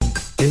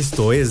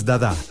Esto es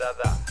Dadá.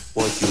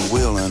 What you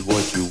will and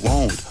what you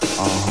won't.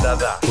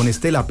 Dadá. Con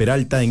Estela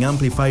Peralta en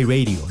Amplify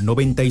Radio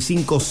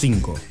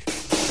 95.5.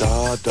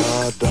 Da,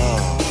 da,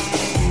 da.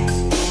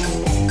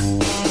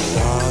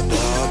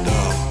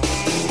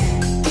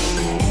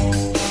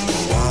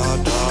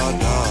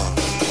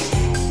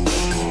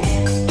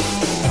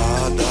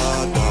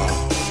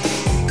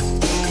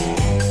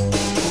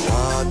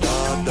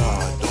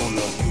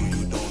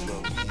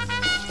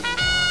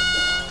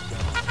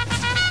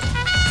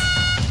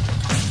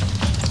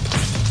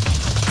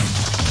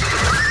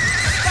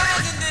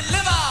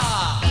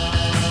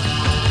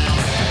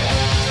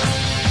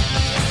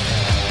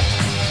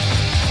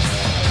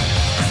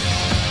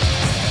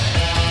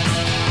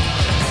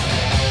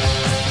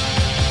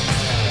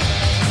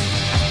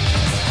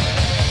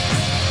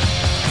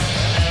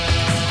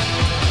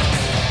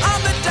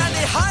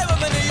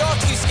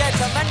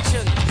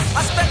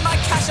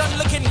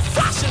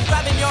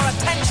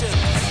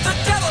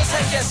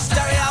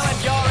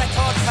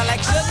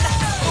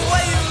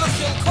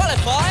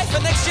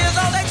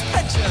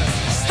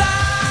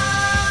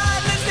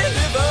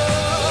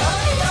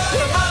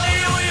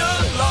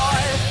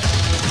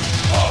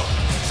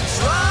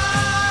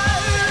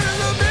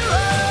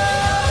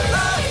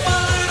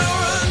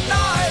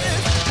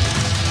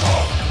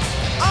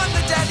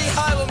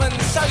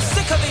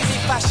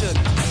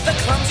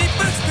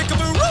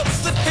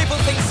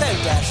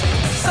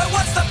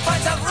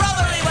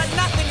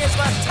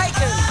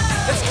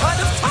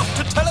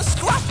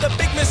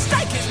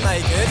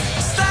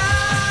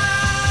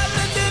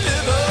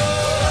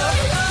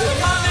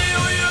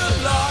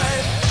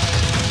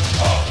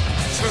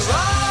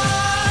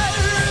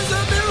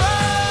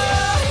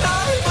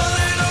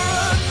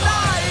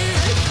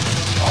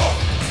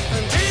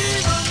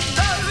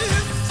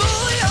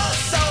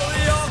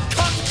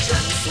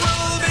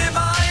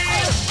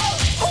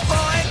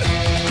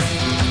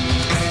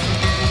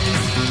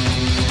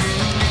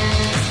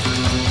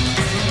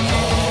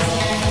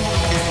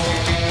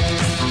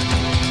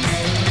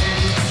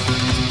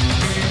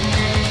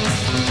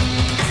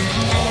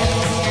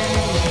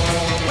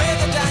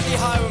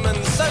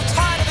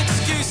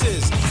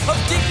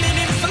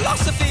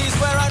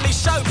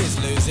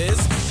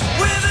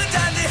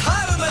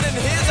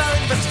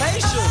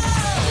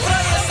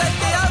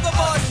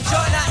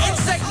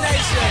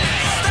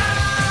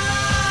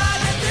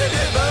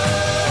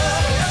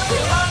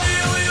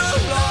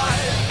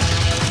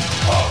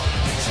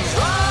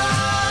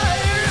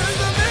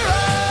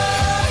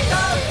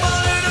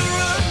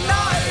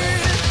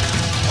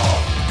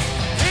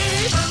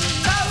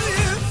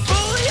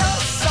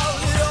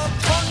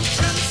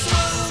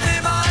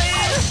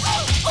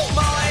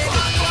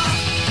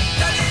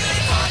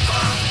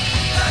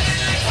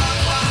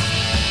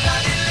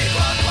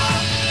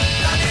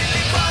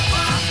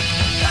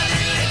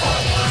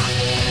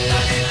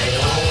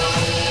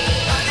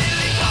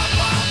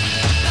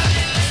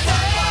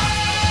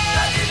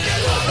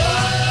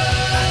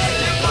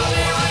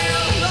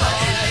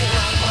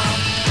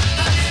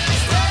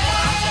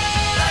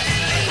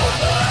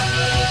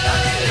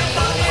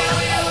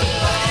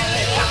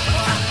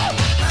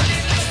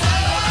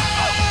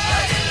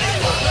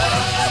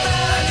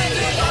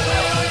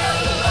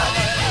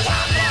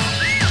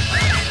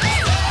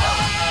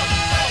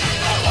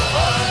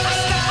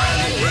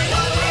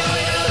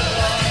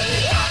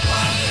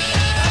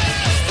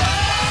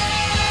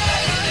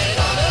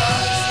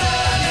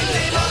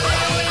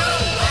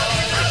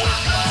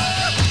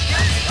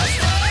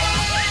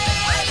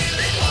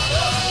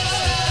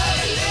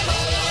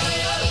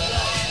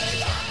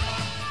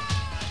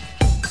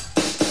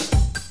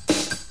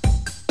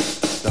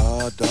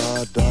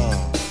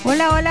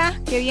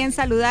 Hola, qué bien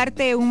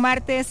saludarte un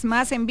martes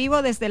más en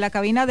vivo desde la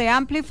cabina de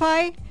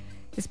Amplify.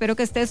 Espero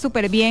que estés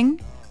súper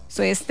bien.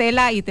 Soy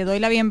Estela y te doy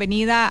la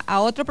bienvenida a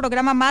otro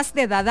programa más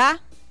de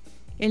Dadá,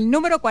 el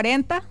número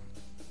 40.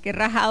 Qué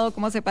rajado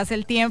cómo se pasa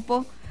el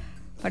tiempo.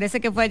 Parece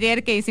que fue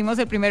ayer que hicimos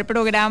el primer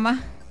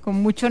programa con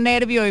mucho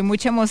nervio y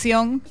mucha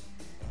emoción.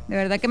 De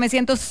verdad que me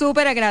siento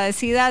súper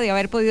agradecida de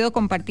haber podido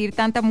compartir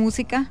tanta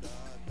música.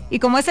 Y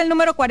como es el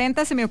número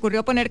 40, se me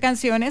ocurrió poner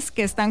canciones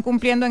que están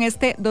cumpliendo en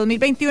este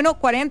 2021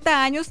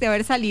 40 años de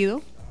haber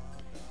salido.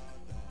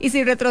 Y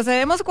si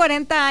retrocedemos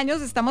 40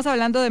 años, estamos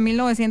hablando de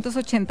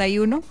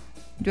 1981.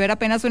 Yo era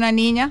apenas una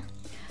niña.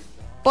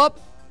 Pop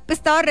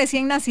estaba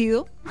recién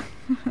nacido.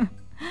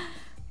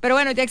 Pero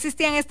bueno, ya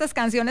existían estas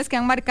canciones que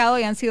han marcado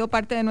y han sido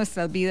parte de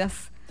nuestras vidas.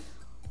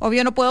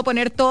 Obvio no puedo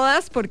poner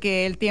todas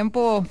porque el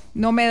tiempo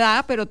no me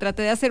da, pero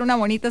traté de hacer una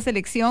bonita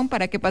selección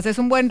para que pases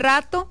un buen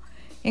rato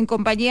en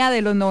compañía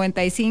de los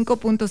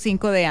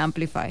 95.5 de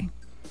Amplify.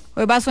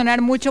 Hoy va a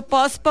sonar mucho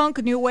post-punk,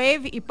 new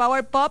wave y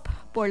power pop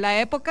por la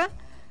época,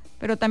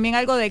 pero también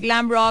algo de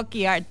glam rock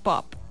y art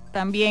pop.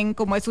 También,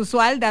 como es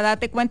usual, Dadá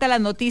te cuenta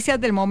las noticias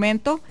del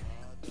momento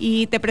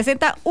y te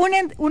presenta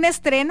un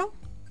estreno,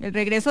 el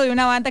regreso de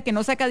una banda que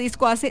no saca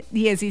disco hace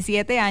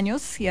 17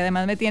 años y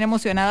además me tiene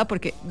emocionada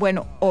porque,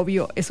 bueno,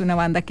 obvio, es una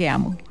banda que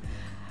amo.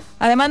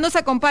 Además nos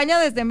acompaña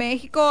desde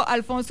México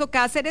Alfonso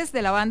Cáceres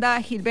de la banda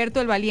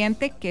Gilberto el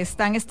Valiente, que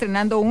están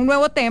estrenando un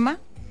nuevo tema.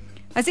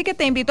 Así que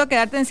te invito a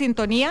quedarte en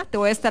sintonía, te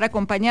voy a estar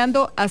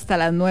acompañando hasta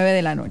las 9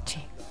 de la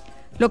noche.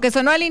 Lo que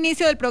sonó al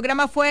inicio del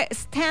programa fue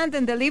Stand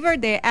and Deliver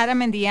de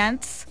Adam and the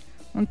Ants,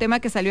 un tema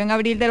que salió en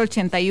abril del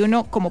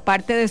 81 como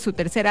parte de su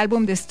tercer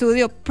álbum de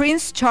estudio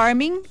Prince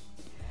Charming.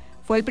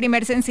 Fue el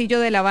primer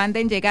sencillo de la banda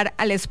en llegar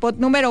al spot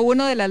número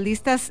 1 de las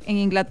listas en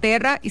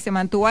Inglaterra y se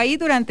mantuvo ahí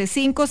durante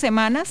 5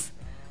 semanas.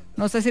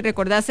 No sé si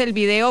recordás el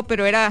video,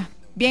 pero era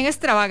bien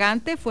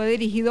extravagante. Fue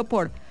dirigido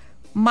por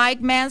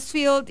Mike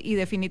Mansfield y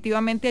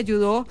definitivamente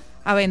ayudó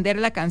a vender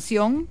la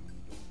canción.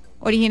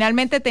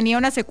 Originalmente tenía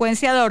una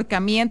secuencia de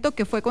ahorcamiento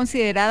que fue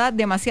considerada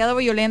demasiado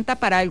violenta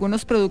para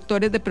algunos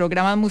productores de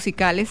programas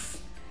musicales,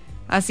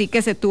 así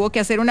que se tuvo que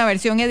hacer una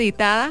versión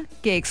editada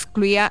que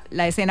excluía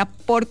la escena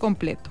por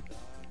completo.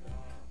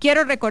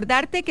 Quiero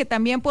recordarte que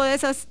también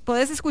podés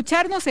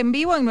escucharnos en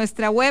vivo en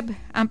nuestra web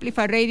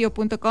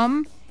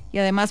amplifyradio.com y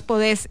además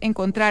podés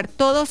encontrar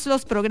todos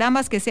los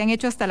programas que se han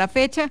hecho hasta la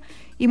fecha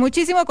y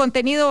muchísimo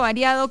contenido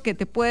variado que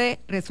te puede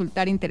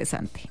resultar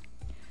interesante.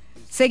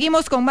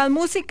 Seguimos con más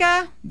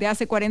música de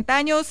hace 40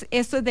 años.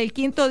 Esto es del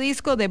quinto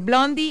disco de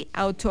Blondie,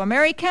 Out to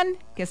American,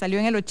 que salió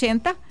en el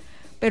 80,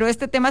 pero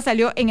este tema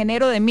salió en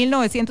enero de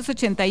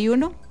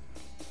 1981.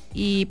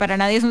 Y para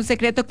nadie es un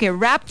secreto que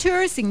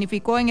Rapture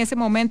significó en ese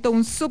momento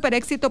un súper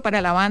éxito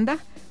para la banda,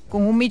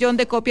 con 1 millón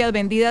de copias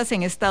vendidas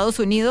en Estados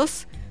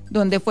Unidos,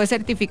 donde fue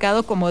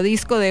certificado como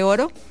disco de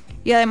oro.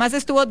 Y además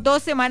estuvo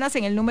 2 semanas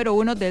en el número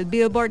 1 del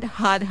Billboard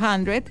Hot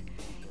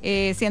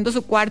 100, siendo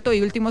su cuarto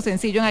y último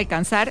sencillo en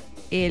alcanzar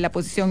la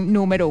posición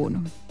número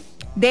 1.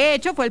 De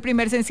hecho, fue el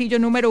primer sencillo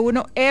número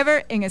 1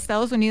 ever en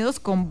Estados Unidos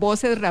con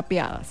voces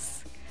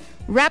rapeadas.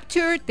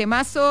 Rapture,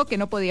 temazo que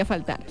no podía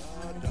faltar.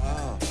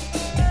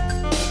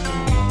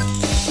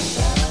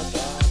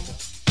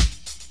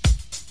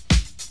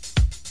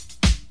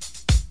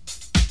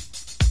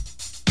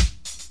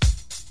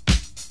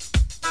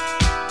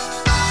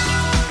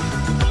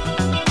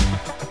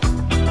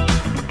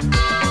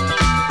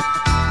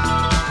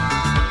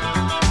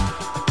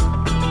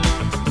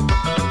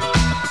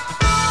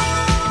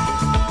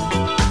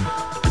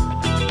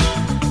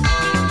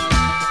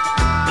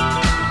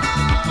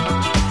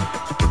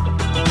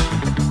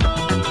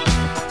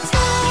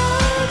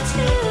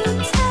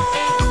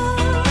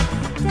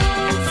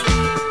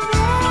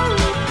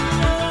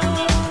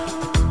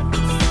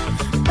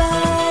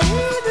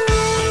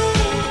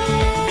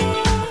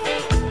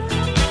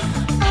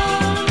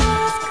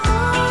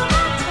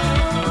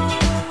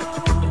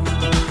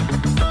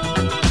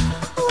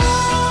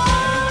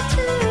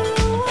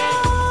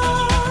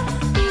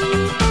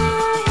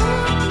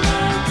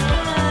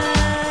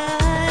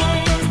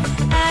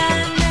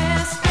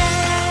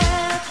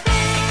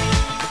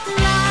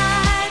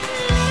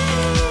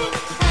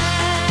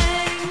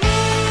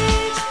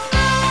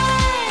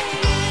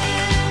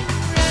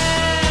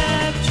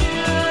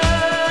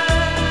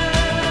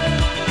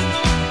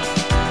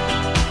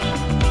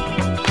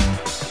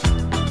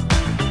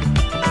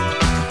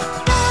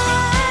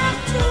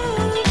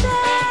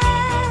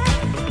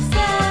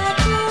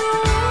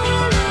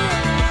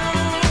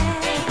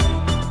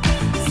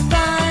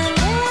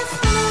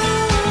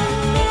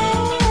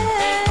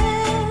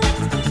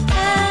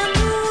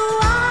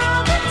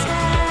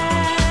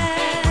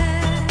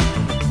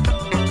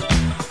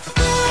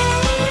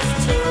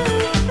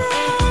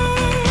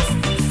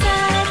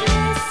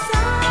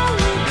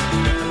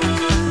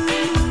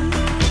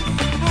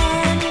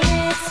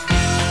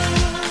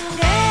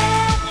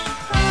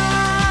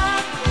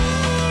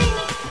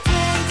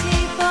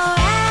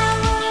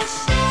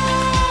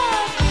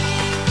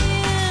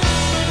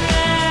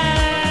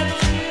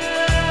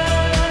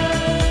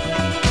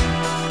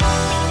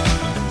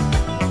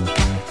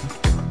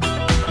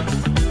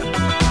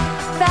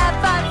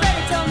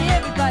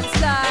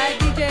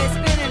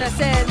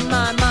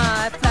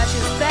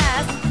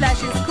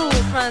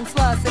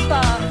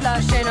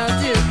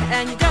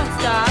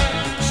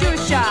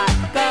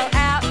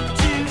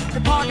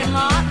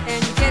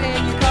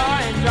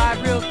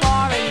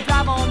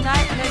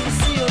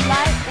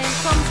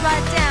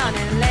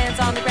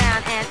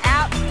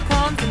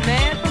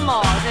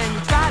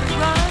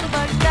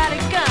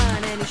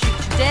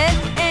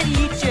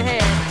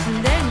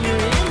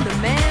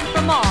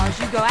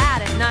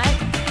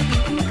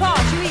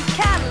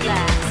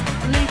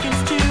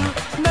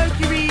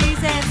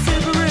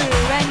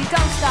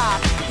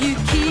 You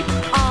keep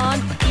on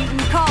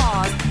eating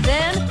cars.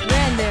 Then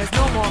when there's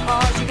no more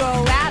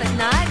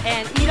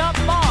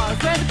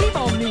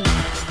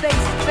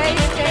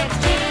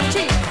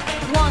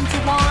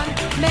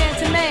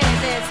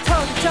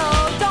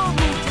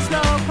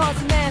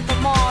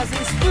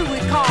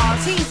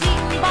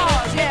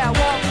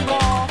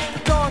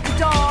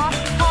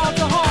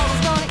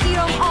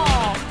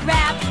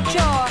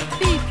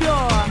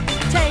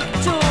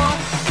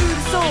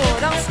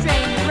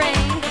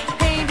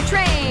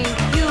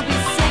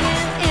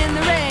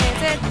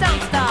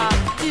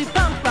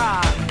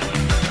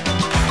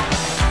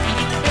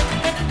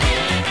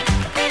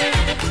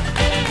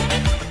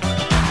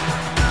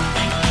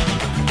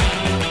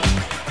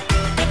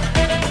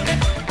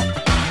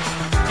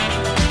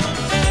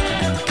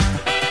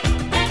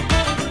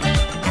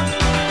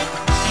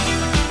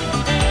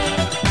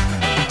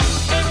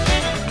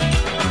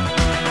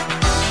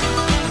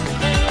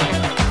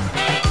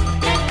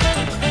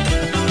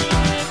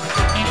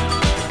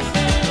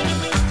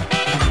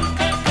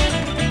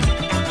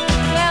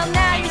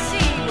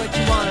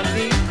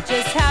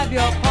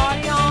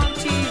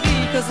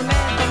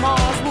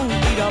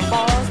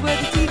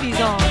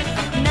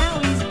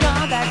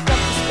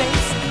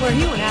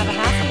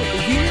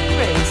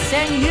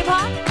hip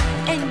hop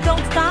and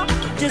don't stop,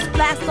 just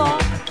blast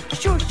off,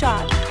 sure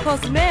shot.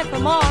 Cause the man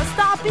from Mars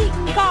stopped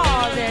eating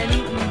cars and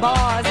eating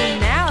bars,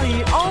 and now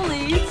he only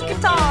eats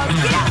guitars.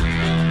 Get up!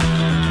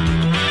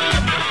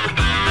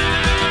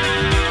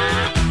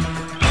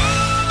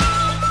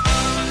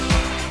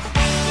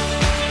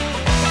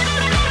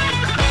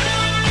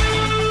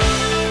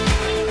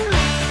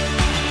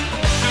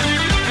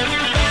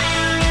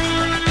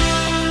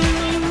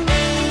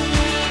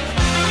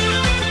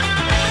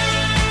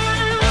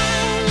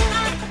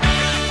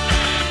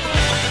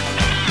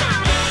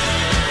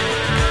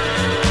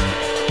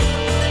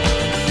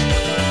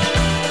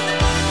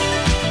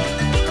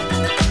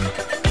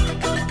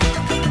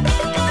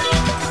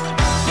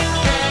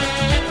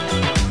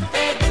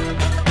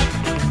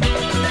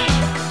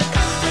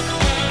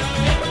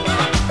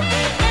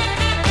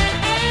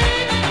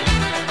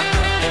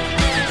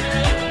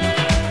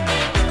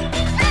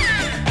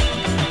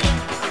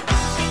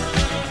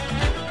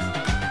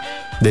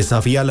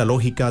 Desafía la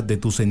lógica de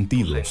tus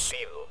sentidos.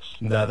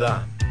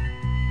 Dadá.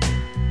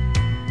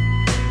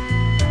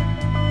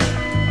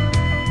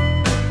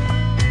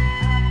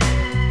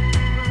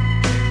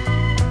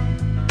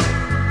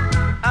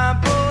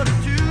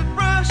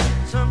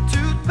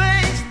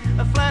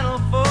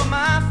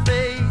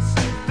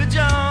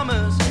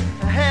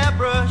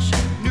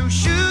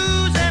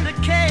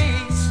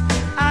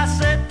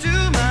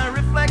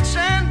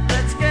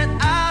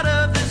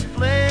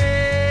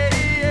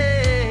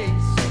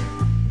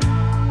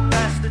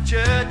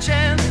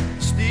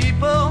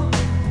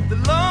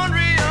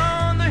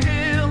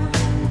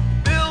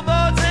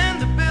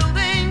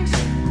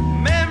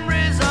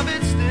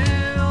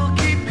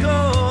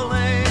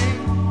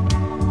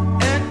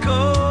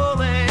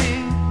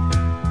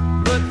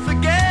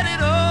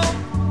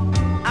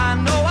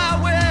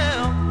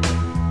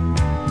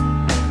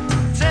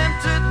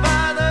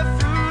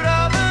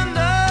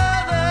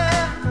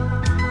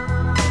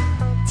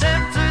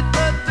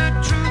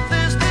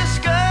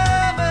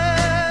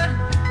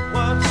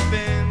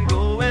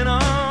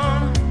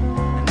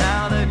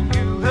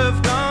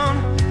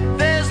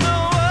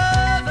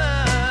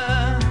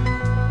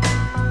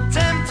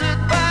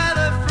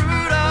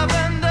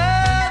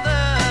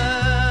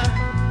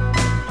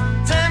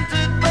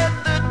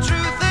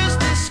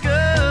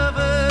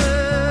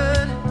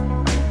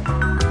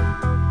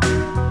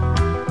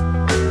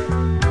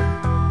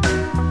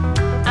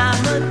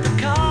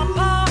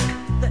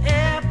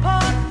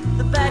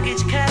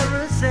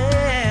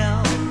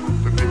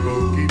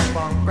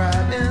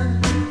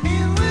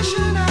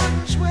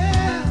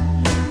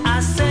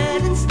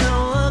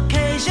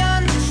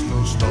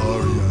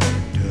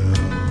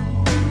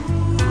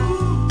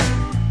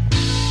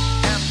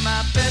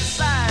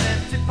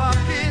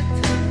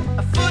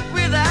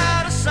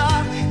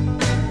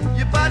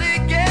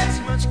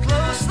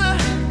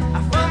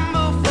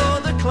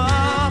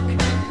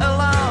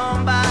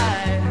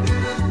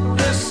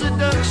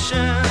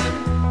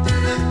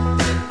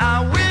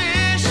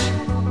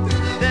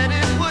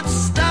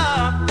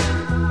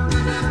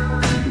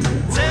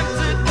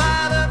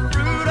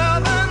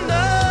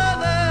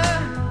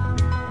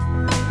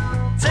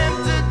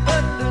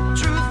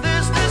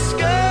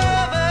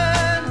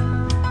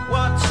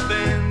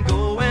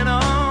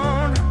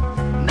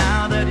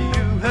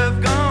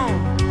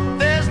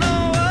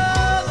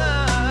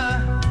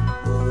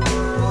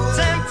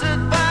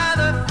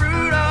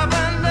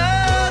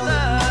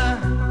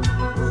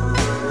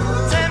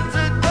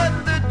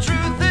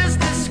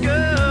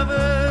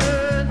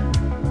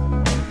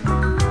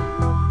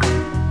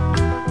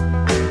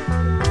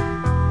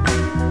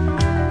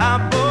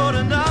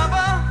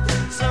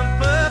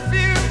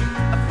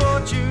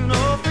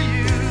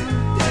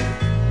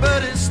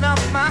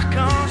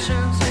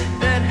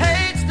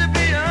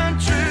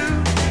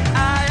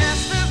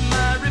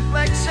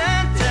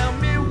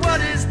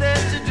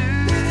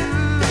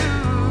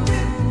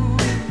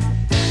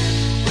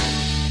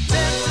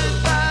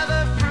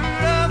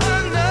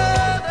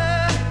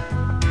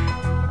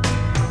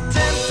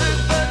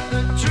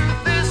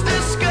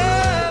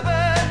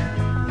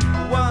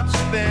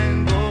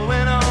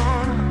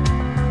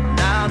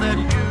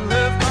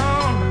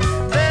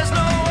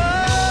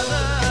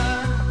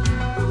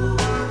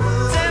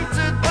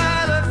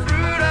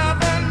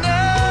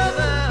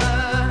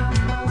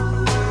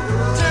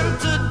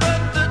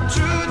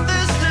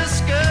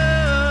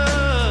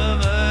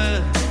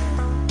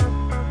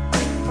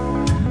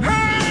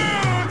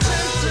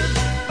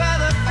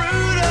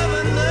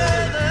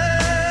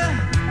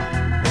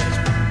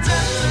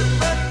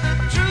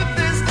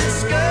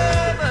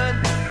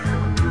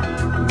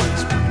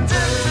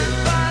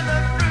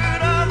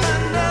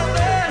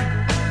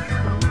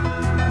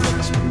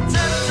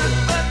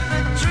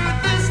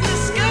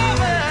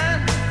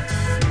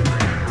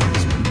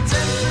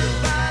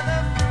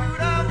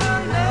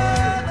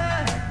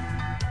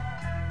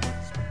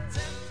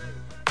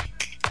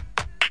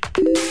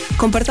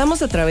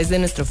 Compartamos a través de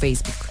nuestro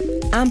Facebook,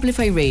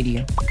 Amplify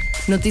Radio.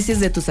 Noticias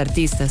de tus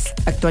artistas,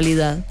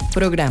 actualidad,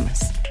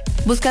 programas.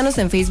 Búscanos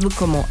en Facebook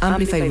como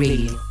Amplify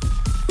Radio.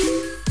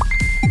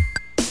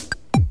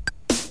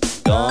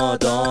 Da,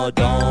 da,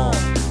 da.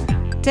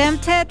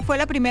 Tempted fue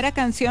la primera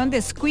canción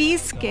de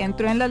Squeeze que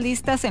entró en las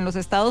listas en los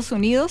Estados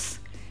Unidos.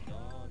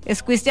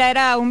 Squeeze ya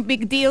era un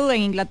big deal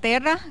en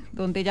Inglaterra,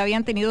 donde ya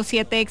habían tenido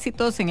 7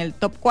 éxitos en el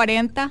top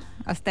 40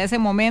 hasta ese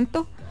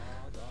momento.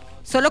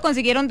 Solo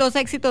consiguieron 2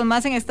 éxitos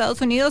más en Estados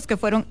Unidos, que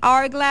fueron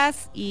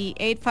Hourglass y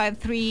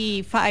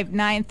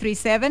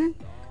 8535937.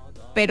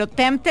 Pero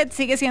Tempted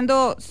sigue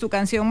siendo su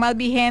canción más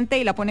vigente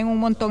y la ponen un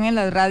montón en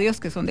las radios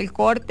que son del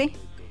corte.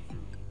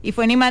 Y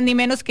fue ni más ni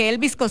menos que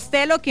Elvis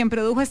Costello quien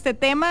produjo este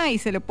tema y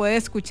se le puede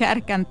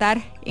escuchar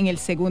cantar en el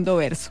segundo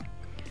verso.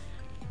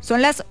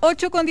 Son las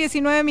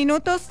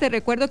 8:19. Te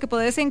recuerdo que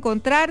podés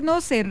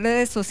encontrarnos en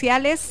redes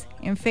sociales,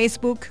 en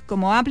Facebook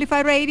como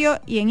Amplify Radio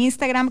y en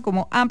Instagram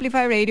como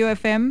Amplify Radio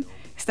FM.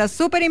 Estás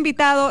súper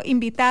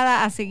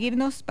invitada a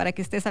seguirnos para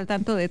que estés al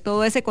tanto de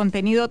todo ese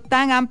contenido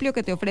tan amplio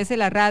que te ofrece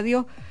la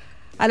radio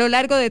a lo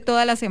largo de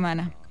toda la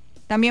semana.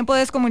 También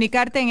puedes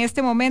comunicarte en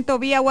este momento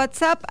vía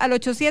WhatsApp al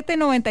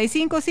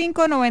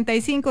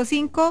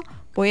 87-955-955.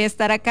 Voy a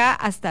estar acá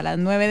hasta las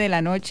 9 de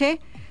la noche.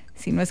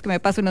 Si no es que me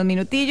paso unos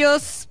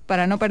minutillos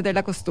para no perder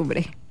la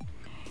costumbre.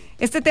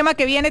 Este tema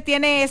que viene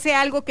tiene ese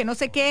algo que no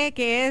sé qué,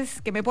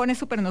 que me pone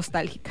súper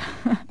nostálgica.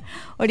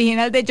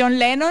 Original de John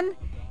Lennon,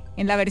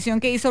 en la versión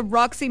que hizo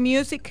Roxy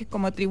Music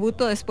como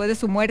tributo después de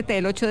su muerte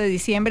el 8 de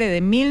diciembre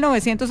de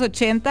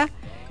 1980.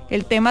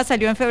 El tema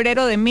salió en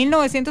febrero de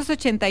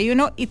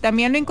 1981 y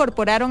también lo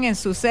incorporaron en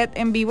su set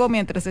en vivo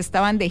mientras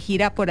estaban de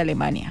gira por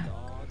Alemania.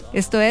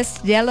 Esto es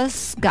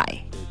Jealous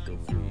Guy.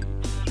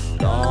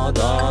 Da,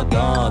 da,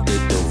 da,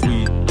 little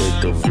free,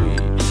 little free.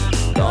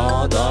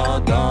 Da, da,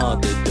 da,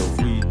 little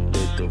free,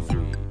 little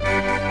free.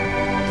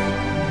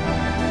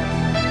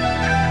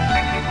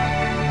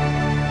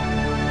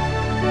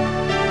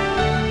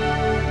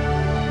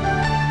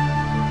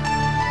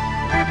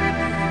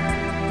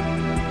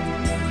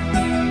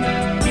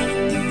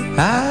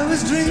 I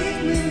was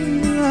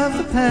dreaming of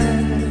the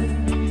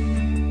past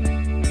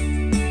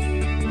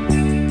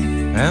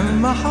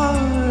and my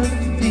heart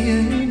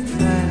being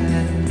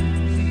fast.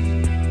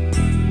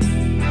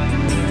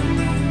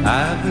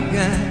 I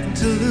began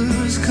to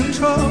lose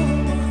control.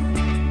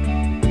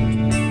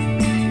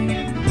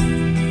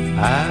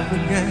 I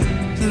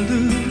began to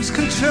lose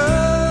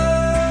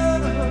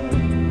control.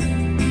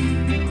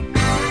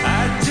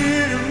 I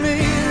didn't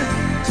mean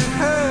to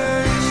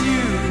hurt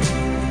you.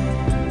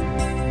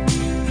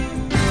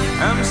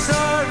 I'm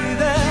sorry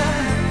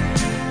that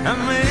I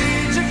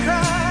made you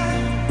cry.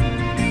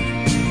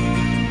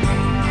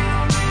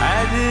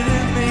 I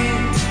didn't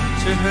mean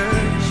to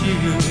hurt you.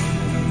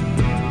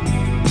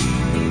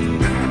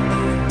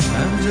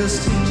 I'm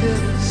just a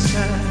jealous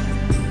guy.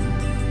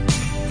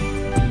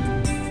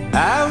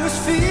 I was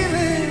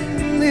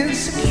feeling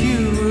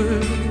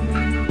insecure.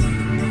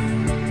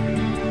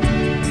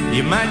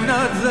 You might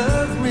not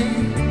love me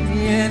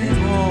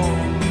anymore.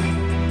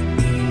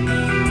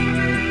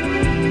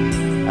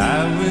 I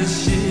was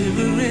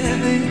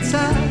shivering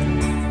inside.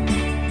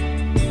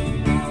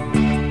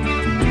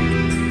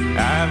 I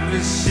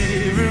was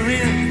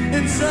shivering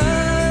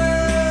inside.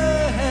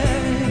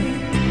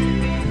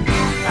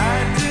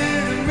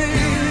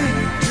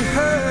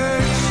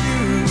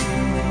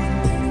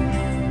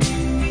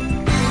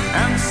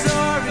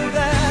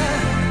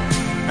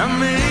 I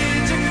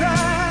made you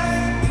cry.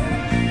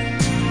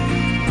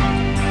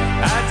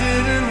 I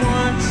didn't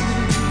want to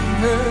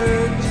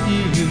hurt you.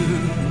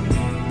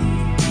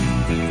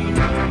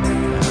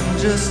 I'm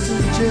just a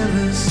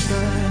jealous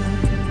guy.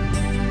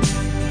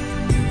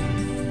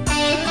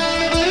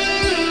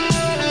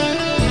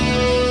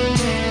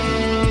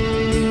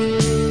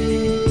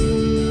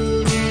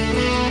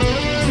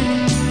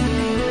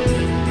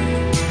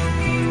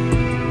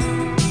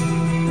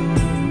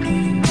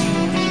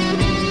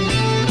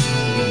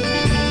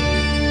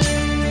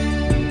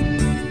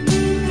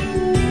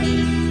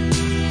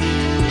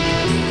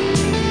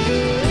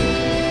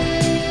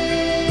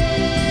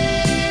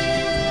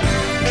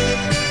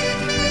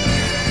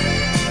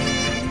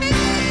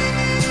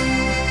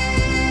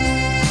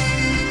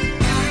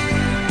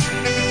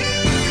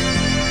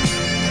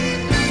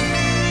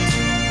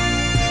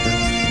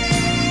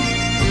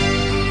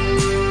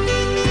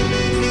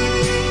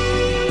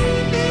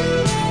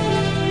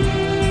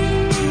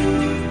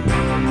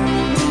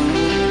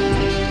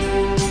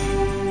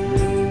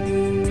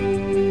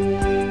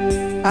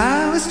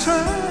 I was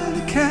trying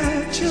to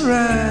catch your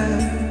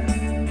eye.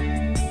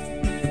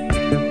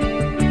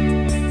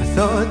 I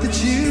thought that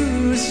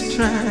you was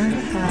trying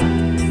to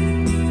hide.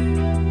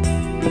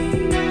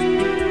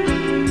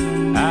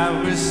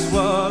 I was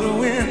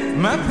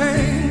swallowing my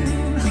pain.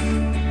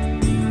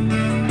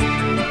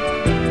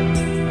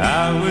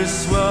 I was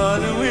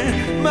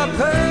swallowing my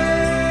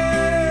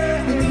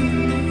pain.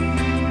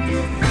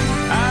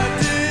 I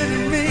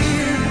didn't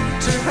mean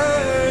to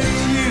hurt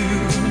you.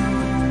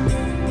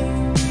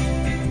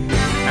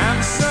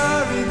 I'm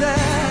sorry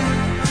that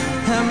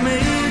I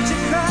made you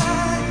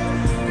cry.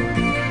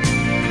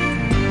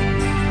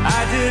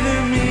 I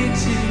didn't mean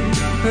to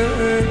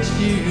hurt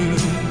you.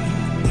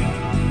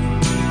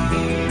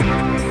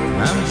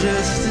 I'm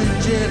just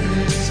a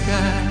jelly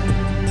sky.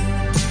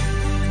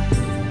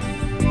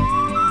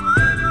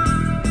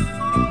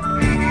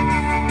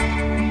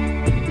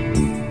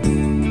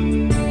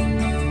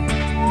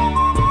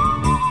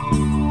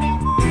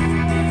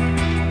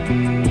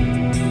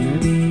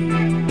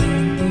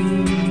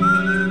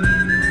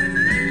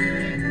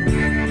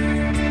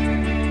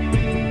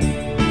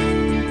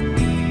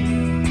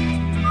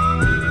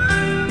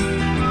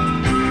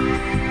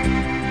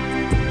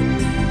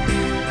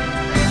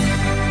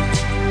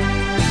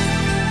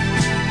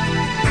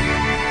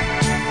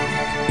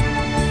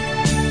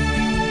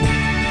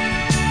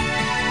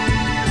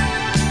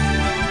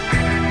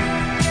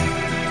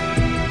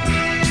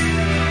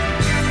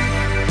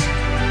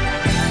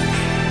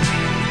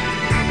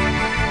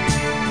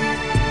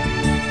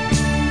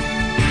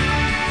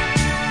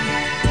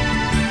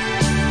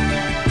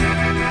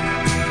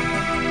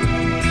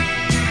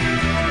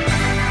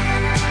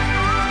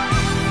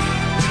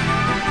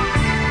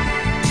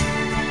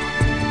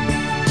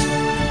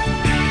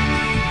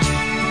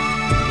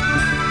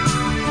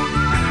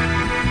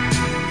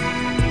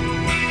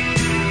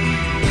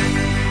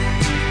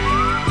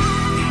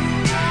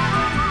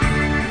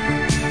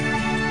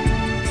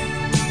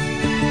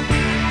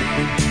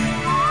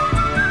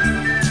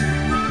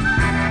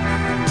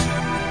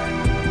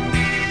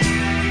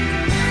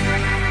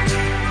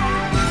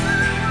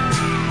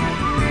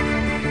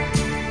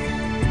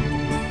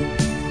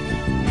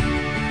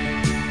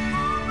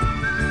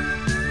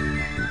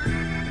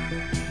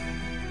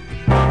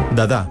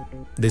 Dadá,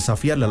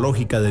 desafía la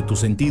lógica de tus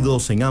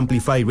sentidos en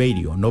Amplify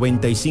Radio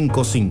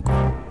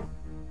 95.5.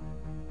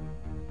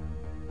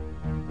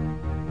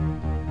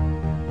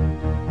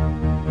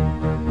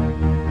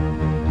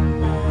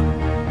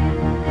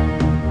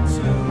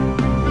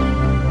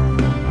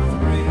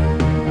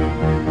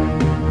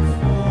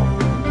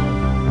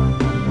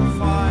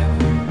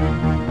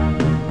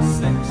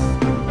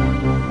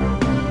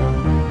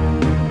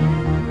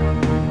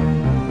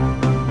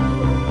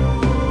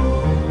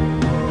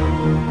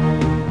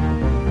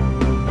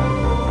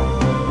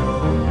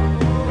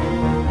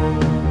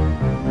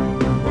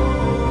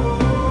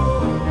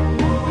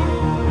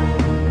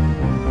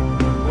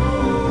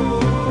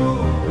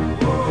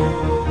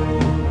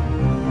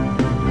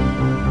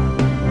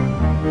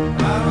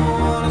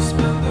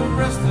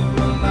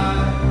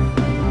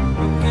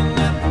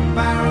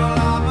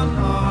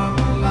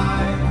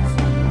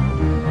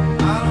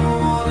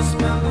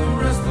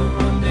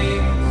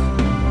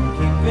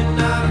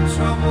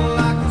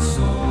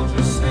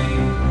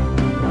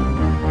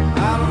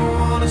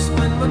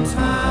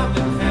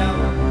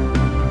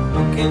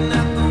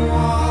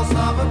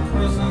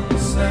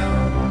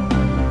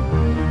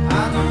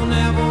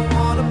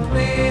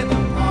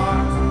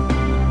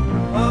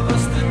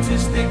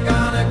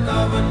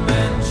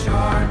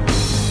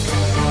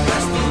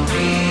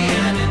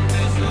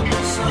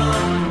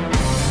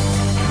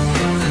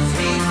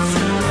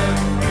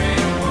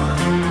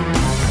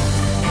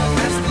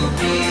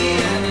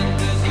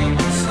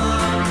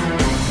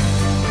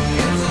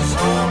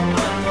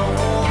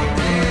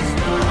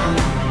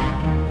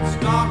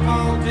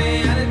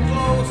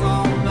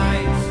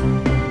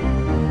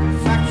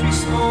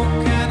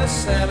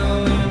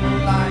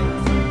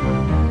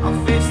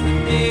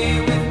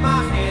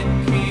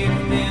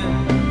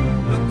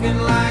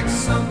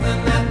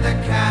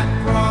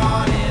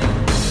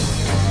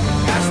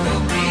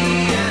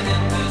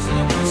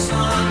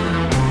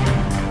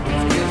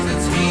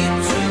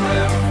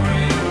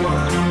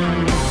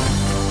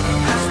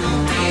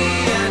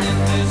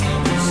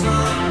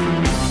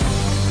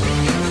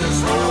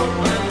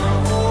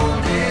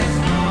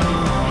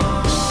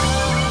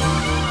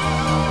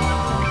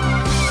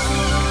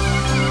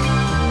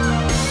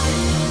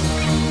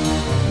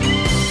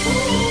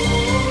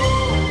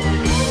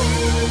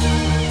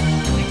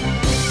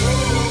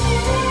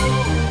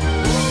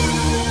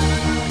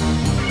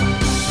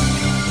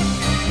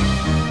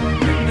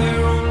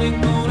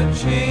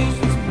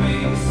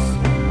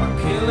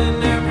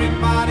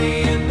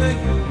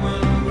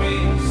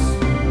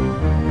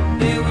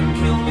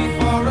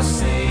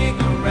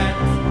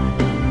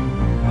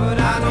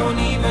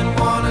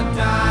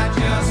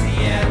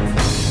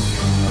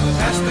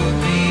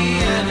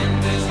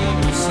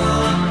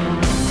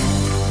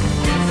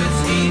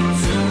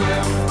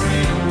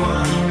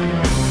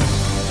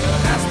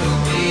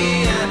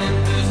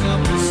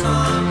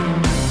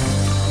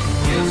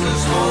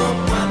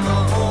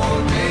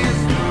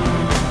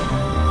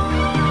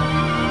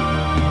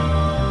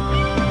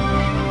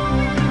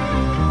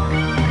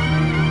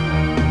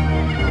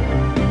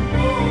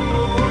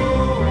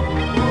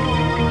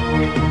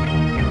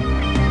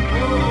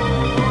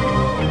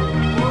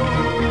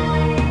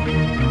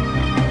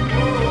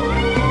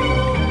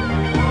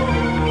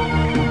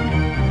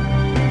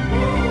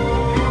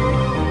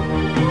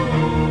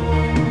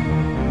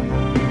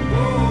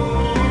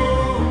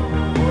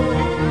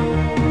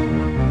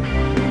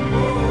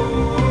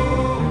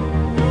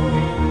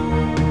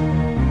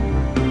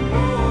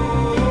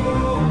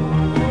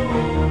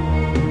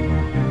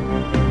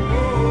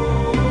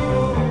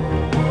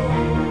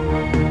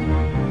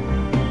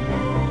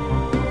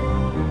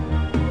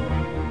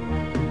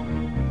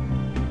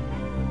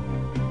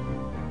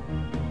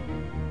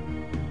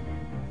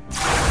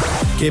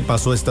 ¿Qué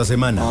pasó esta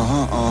semana?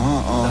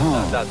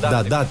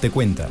 Dadá te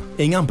cuenta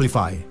en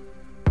Amplify.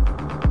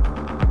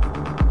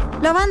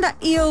 La banda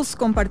Eels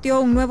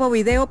compartió un nuevo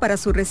video para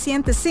su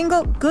reciente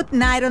single Good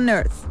Night on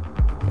Earth.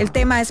 El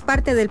tema es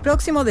parte del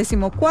próximo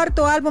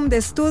 14º álbum de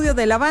estudio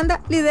de la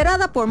banda,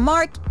 liderada por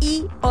Mark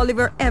E.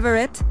 Oliver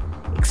Everett,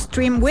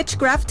 Extreme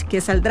Witchcraft,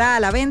 que saldrá a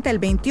la venta el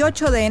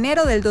 28 de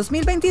enero del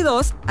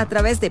 2022 a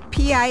través de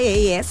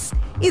PIAS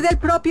y del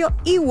propio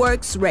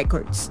eWorks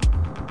Records.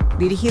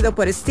 Dirigido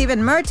por Steven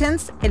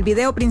Mertens, el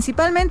video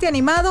principalmente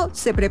animado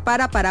se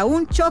prepara para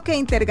un choque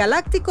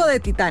intergaláctico de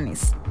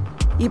titanes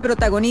y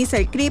protagoniza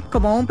el Creep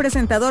como un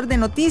presentador de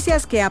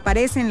noticias que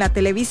aparece en la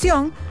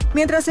televisión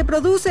mientras se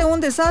produce un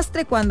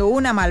desastre cuando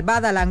una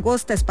malvada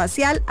langosta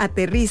espacial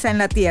aterriza en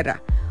la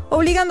Tierra,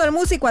 obligando al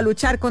músico a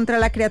luchar contra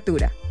la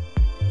criatura.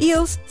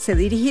 Eels se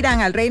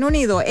dirigirán al Reino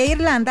Unido e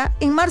Irlanda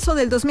en marzo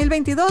del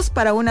 2022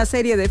 para una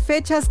serie de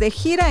fechas de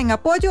gira en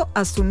apoyo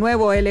a su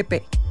nuevo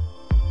LP.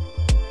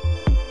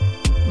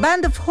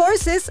 Band of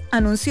Horses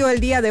anunció el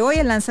día de hoy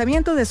el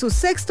lanzamiento de su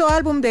 6º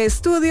álbum de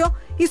estudio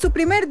y su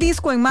primer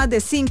disco en más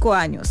de 5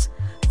 años,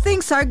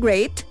 Things Are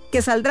Great,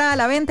 que saldrá a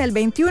la venta el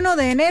 21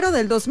 de enero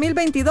del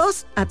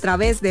 2022 a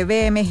través de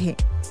BMG.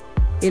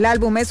 El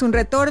álbum es un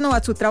retorno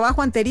a su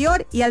trabajo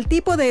anterior y al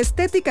tipo de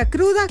estética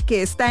cruda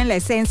que está en la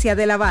esencia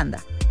de la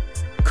banda.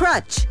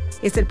 Crutch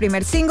es el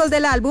primer single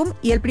del álbum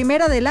y el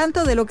primer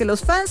adelanto de lo que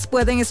los fans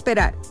pueden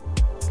esperar.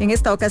 En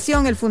esta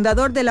ocasión, el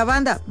fundador de la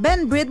banda,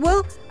 Ben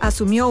Bridwell,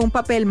 asumió un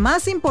papel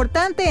más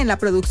importante en la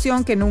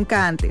producción que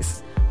nunca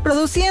antes,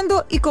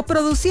 produciendo y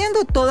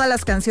coproduciendo todas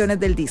las canciones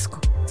del disco.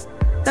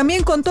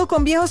 También contó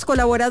con viejos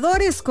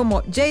colaboradores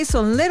como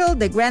Jason Little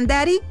de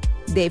Granddaddy,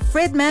 Dave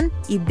Friedman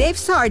y Dave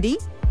Sardy,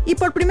 y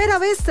por primera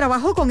vez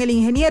trabajó con el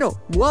ingeniero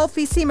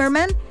Wolfie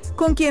Zimmerman,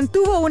 con quien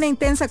tuvo una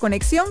intensa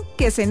conexión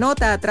que se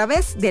nota a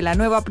través de la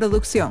nueva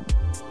producción.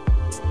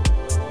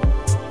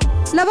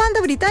 La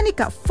banda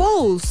británica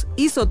Falls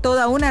hizo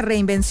toda una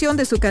reinvención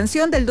de su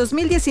canción del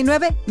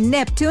 2019,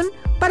 Neptune,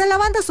 para la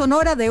banda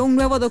sonora de un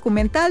nuevo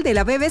documental de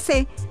la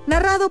BBC,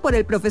 narrado por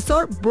el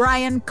profesor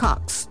Brian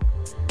Cox.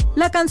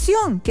 La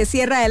canción, que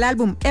cierra el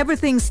álbum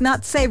Everything's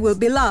Not Safe Will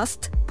Be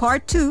Lost,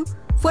 Part 2,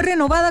 fue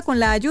renovada con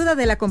la ayuda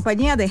de la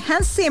compañía de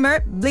Hans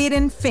Zimmer,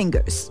 Bleeding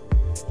Fingers.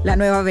 La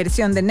nueva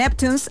versión de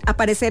Neptunes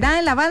aparecerá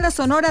en la banda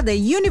sonora de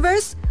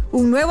Universe,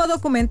 un nuevo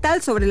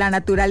documental sobre la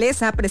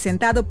naturaleza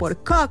presentado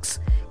por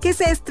Cox, que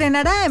se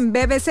estrenará en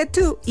BBC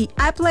 2 y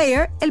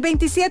iPlayer el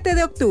 27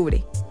 de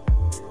octubre.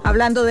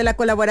 Hablando de la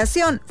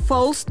colaboración,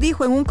 Falls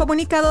dijo en un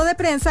comunicado de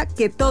prensa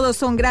que todos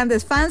son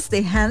grandes fans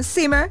de Hans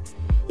Zimmer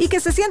y que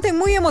se sienten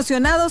muy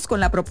emocionados con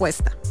la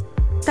propuesta.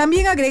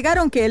 También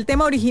agregaron que el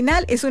tema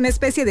original es una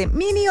especie de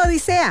mini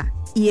odisea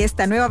y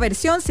esta nueva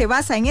versión se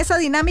basa en esa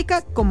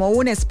dinámica como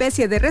una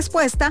especie de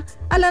respuesta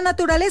a la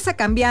naturaleza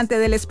cambiante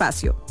del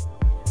espacio.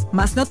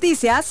 Más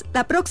noticias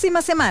la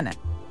próxima semana.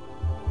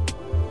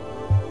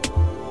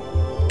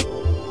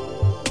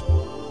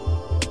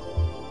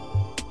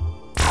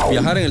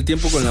 Viajar en el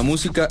tiempo con la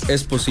música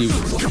es posible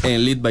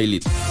en Lead by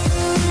Lead.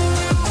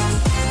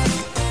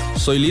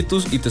 Soy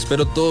Litus y te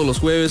espero todos los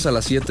jueves a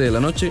las 7 de la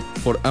noche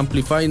por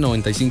Amplify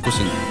 95.5.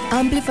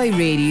 Amplify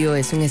Radio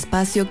es un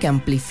espacio que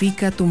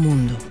amplifica tu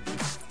mundo.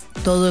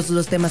 Todos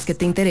los temas que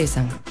te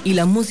interesan y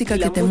la música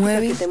que te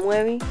mueve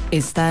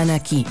están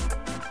aquí.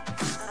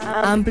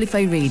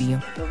 Amplify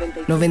Radio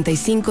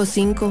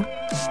 95.5,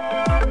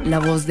 la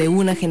voz de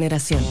una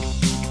generación.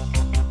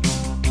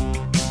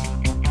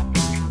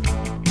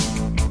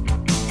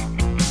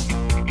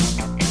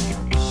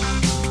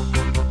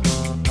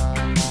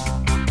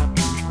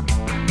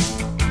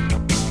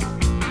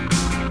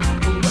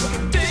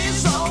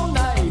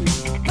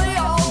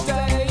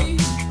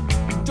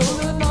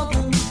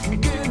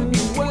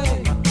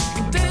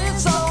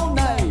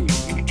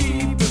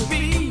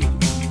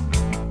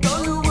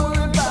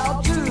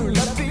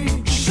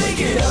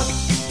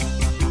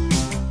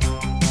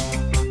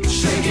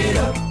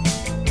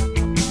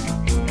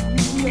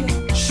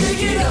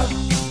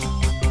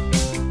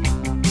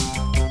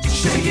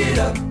 Shake it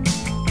up.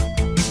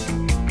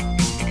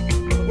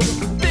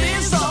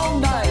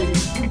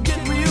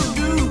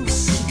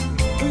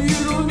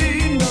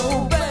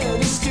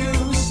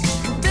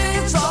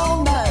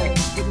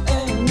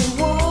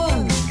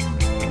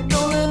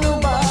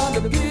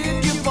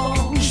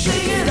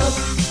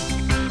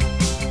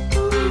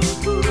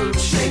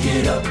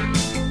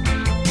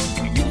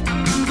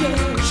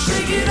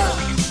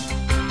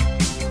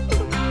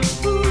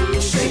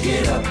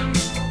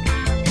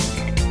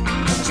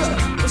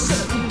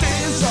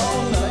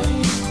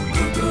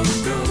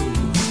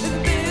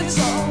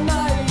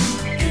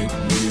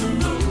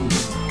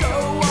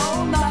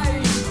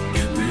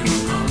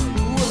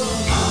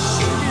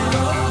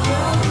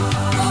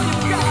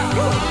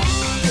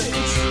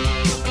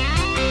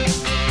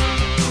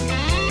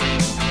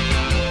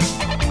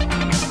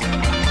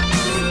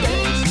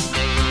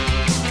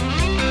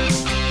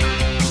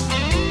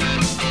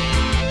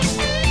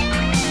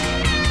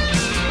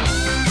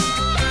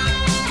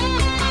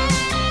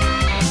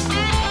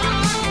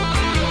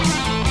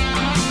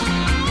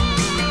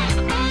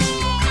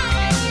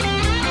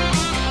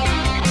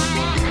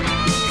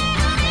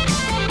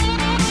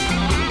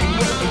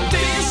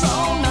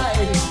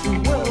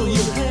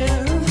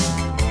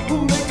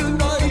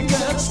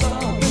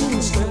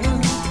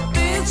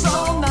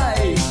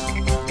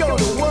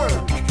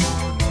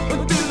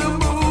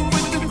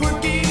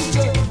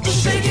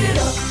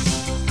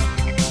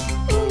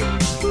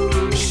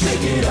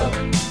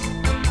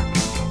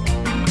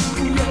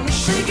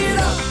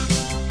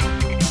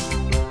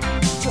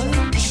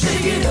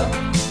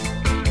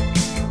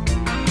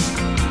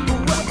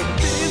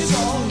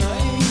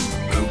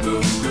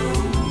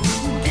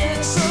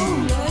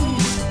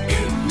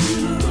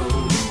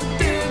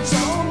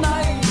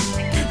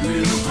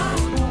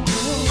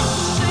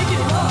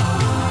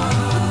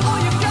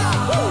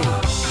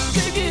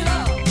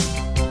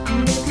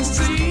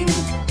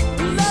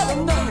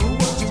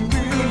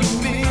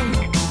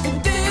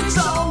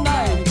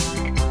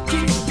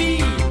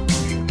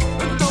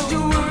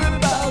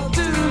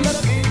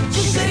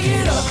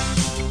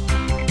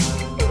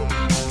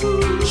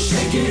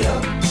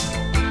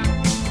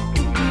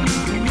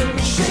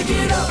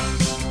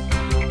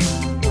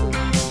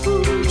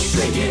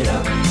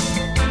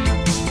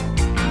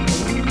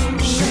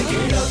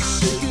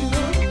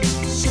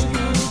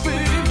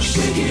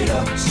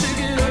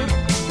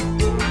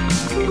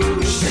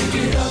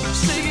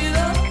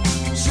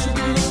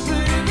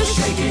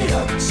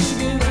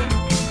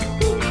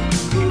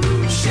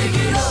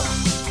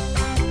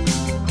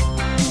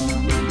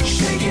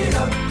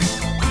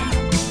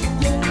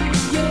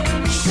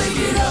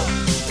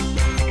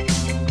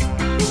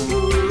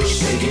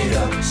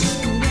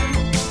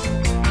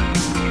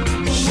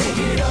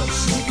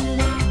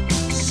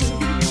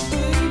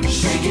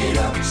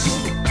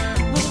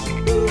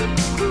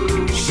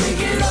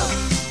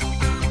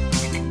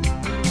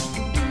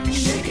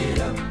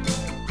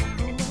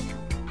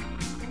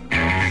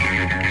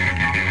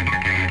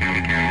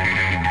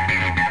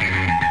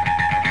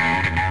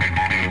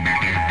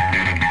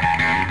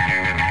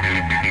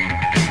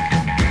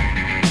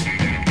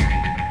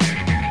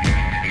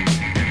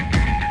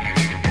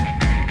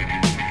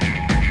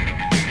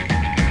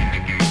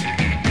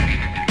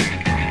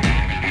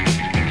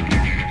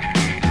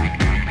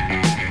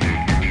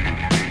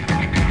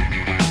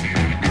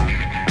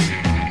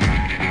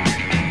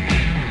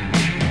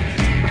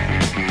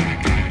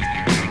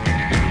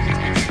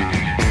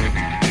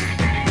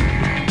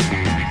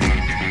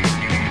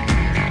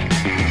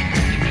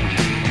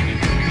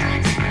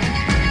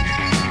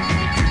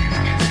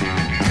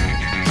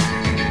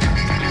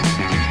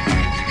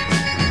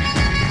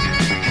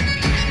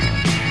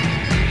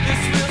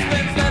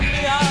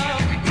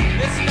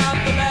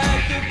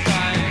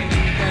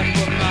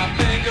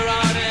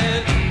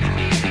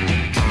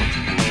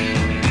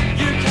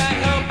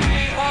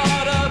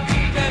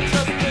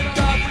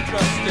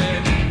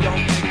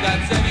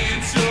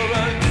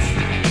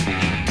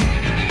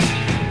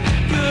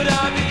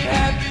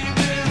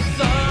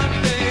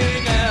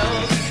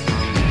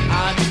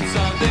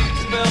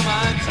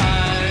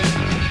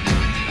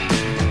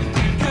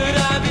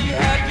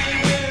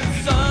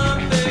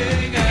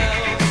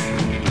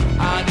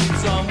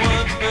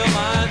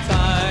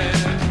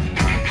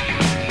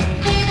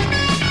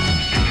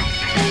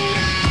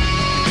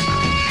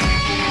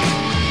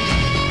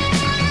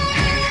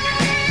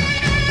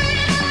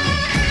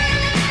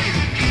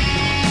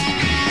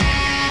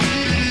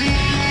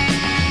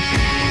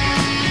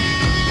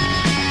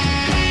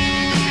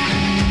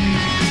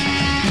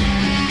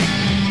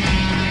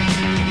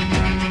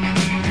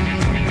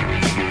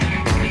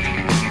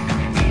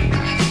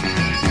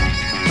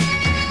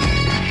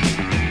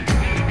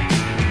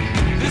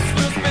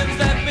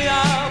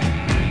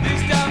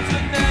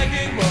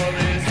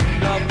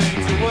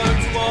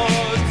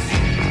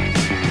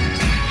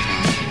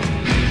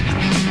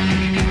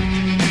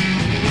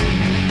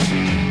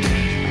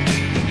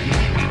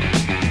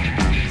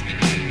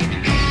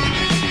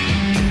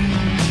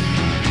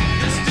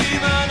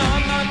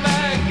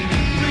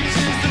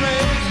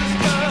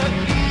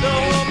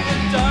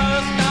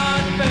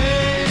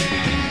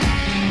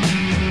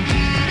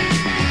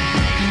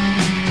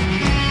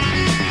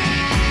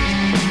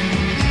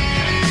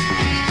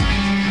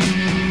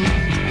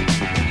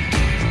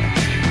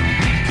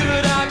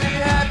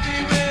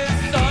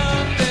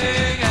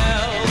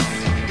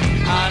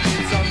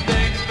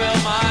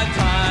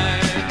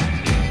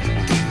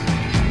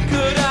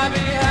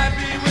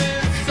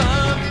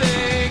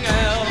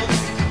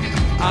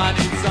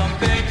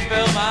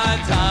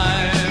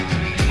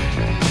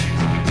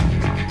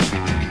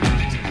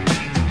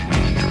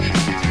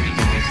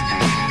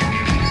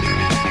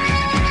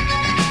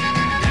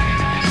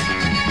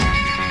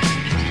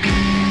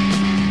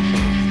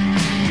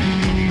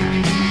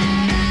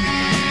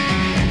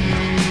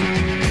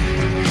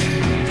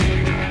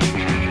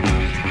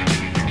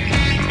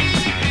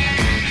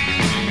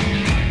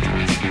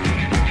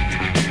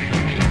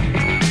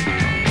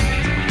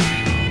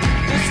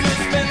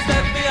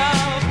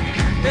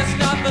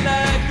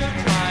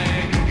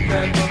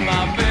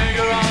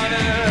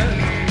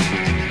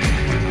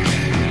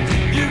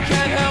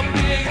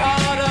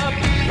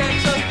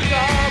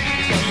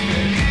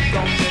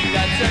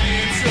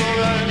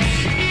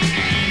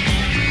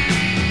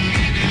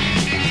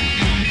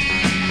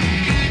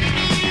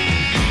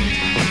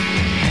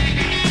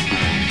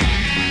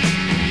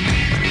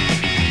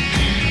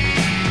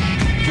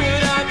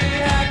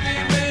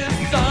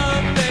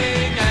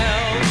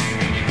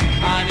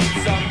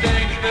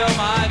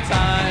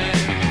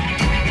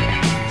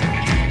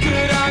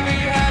 Could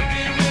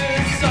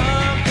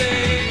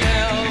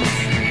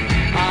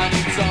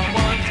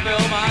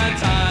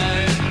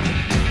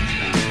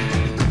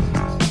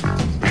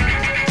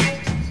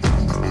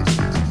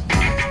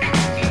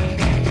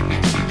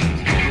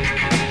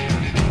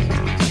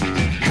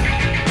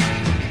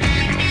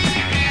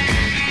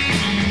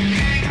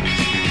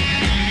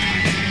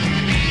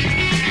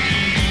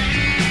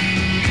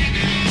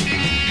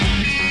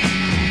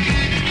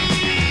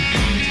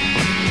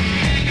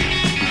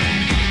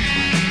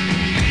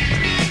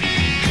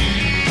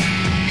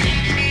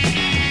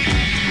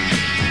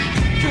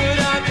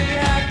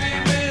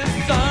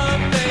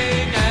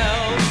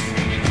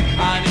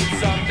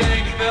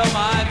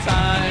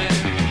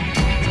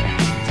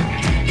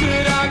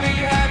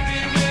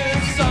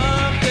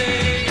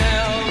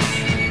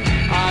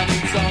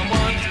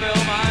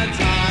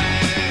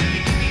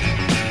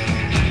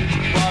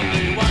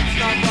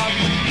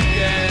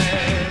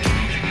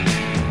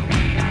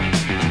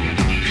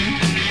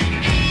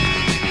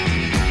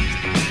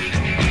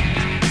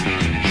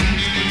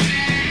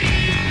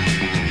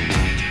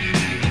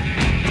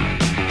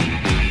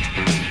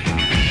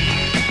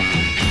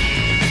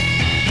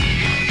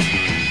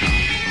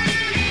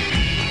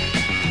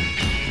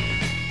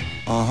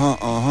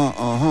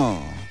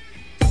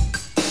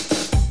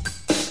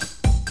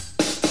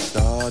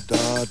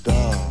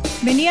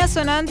Venía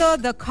sonando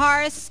The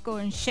Cars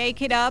con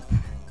Shake It Up,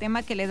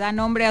 tema que le da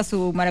nombre a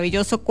su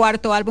maravilloso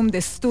cuarto álbum de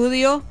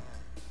estudio.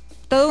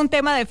 Todo un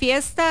tema de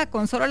fiesta,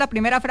 con solo la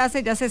primera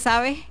frase ya se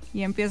sabe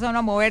y empiezan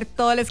a mover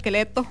todo el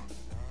esqueleto.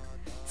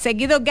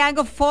 Seguido Gang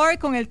of Four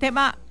con el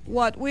tema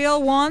What We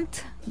All Want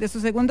de su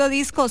segundo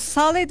disco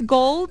Solid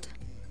Gold.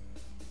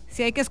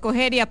 Si hay que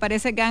escoger y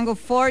aparece Gang of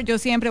Four, yo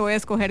siempre voy a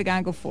escoger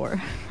Gang of Four.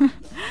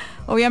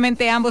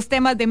 Obviamente ambos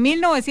temas de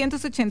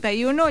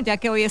 1981, ya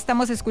que hoy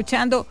estamos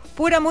escuchando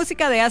pura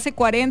música de hace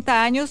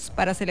 40 años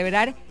para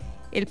celebrar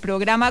el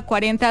programa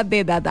 40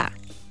 de Dadá.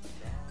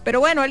 Pero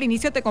bueno, al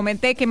inicio te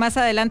comenté que más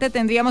adelante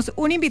tendríamos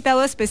un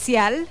invitado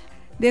especial.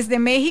 Desde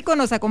México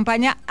nos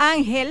acompaña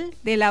Ángel,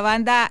 de la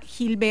banda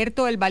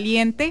Gilberto el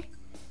Valiente,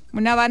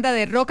 una banda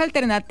de rock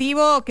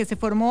alternativo que se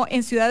formó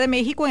en Ciudad de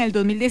México en el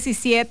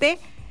 2017.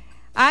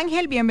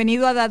 Ángel,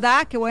 bienvenido a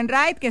Dadá, qué buen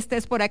ride que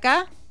estés por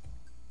acá.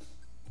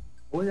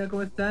 Hola,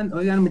 ¿cómo están?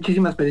 Oigan,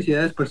 muchísimas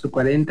felicidades por su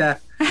 40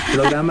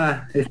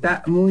 programa.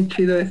 Está muy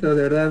chido eso,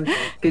 de verdad.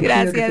 Qué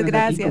gracias, chido que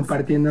gracias. Aquí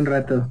compartiendo un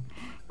rato.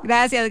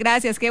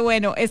 Gracias, qué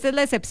bueno. Esta es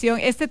la excepción.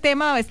 Este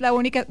tema es la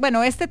única,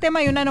 bueno, este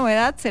tema y una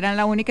novedad serán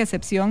la única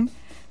excepción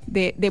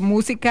de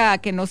música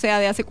que no sea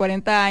de hace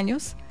 40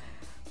 años.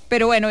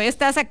 Pero bueno,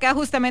 estás acá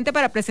justamente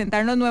para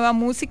presentarnos nueva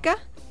música.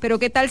 Pero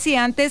qué tal si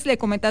antes le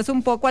comentas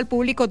un poco al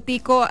público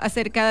tico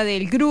acerca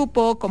del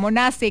grupo, cómo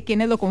nace,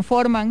 quiénes lo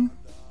conforman.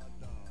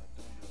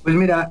 Pues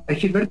mira,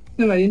 Gilberto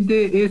el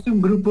Valiente es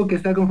un grupo que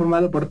está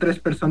conformado por 3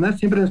 personas.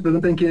 Siempre nos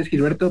preguntan quién es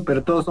Gilberto,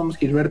 pero todos somos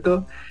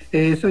Gilberto.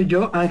 Soy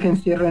yo,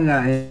 Ángel Sierra en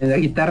la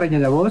guitarra y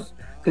en la voz.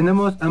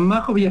 Tenemos a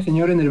Majo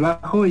Villaseñor en el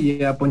bajo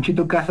y a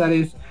Ponchito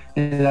Cázares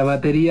en la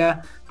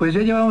batería. Pues ya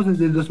llevamos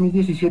desde el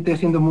 2017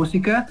 haciendo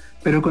música,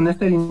 pero con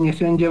esta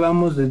alineación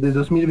llevamos desde el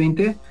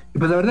 2020. Y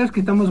pues la verdad es que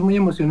estamos muy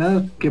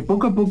emocionados, que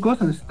poco a poco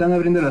se nos están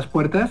abriendo las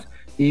puertas.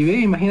 Y ve,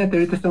 imagínate,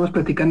 ahorita estamos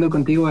platicando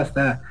contigo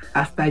hasta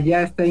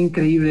allá, está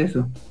increíble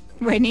eso.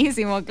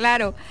 Buenísimo,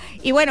 claro.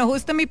 Y bueno,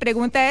 justo mi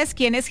pregunta es,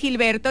 ¿quién es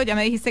Gilberto? Ya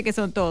me dijiste que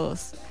son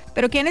todos.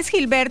 Pero ¿quién es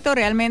Gilberto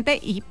realmente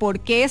y por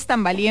qué es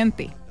tan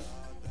valiente?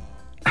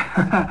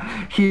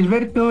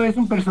 Gilberto es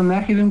un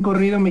personaje de un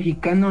corrido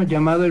mexicano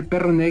llamado El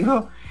Perro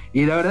Negro.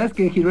 Y la verdad es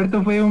que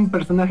Gilberto fue un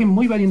personaje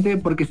muy valiente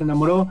porque se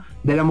enamoró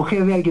de la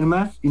mujer de alguien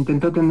más,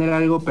 intentó tener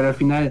algo, pero al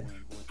final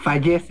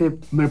fallece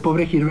el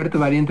pobre Gilberto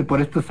Valiente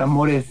por estos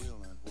amores.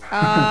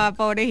 Ah,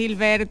 pobre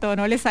Gilberto,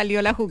 no le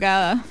salió la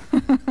jugada.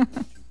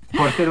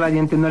 Por ser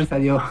valiente no le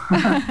salió.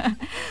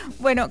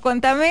 Bueno,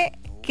 contame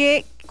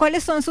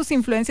cuáles son sus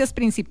influencias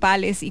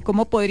principales y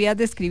cómo podrías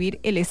describir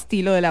el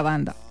estilo de la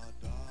banda.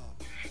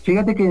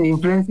 Fíjate que de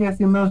influencias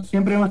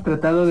siempre hemos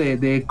tratado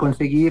de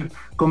conseguir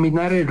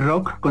combinar el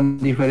rock con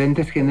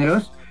diferentes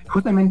géneros.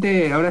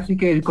 Justamente ahora sí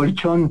que el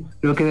colchón,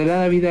 lo que le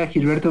da la vida a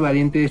Gilberto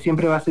Valiente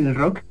siempre va a ser el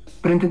rock,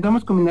 pero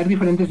intentamos combinar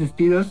diferentes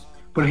estilos.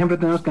 Por ejemplo,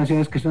 tenemos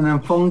canciones que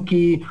suenan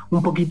funky,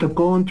 un poquito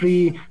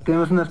country,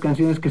 tenemos unas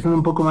canciones que son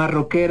un poco más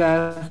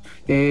rockeras,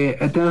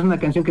 tenemos una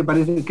canción que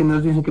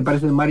nos dicen que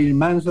parece de Marilyn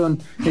Manson.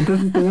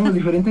 Entonces tenemos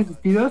diferentes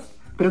estilos,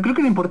 pero creo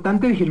que lo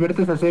importante de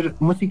Gilberto es hacer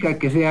música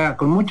que sea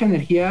con mucha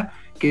energía,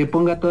 que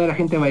ponga a toda la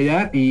gente a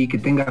bailar y que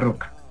tenga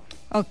rock.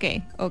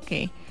 Ok.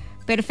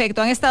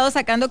 Perfecto, han estado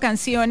sacando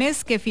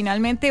canciones que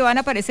finalmente van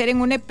a aparecer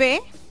en un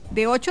EP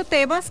de 8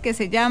 temas que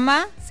se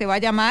va a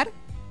llamar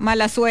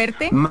Mala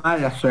Suerte.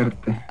 Mala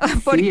Suerte.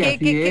 ¿Por sí,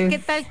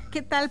 qué?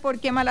 ¿Qué tal? ¿Por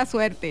qué mala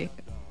suerte?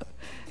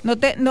 No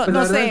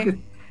sé. Que...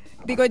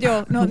 Digo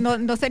yo,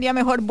 no sería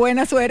mejor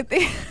buena suerte.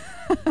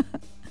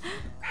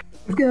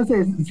 Es que no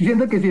sé,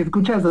 siento que si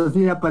escuchas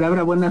así la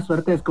palabra buena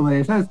suerte es como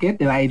de, ¿sabes qué?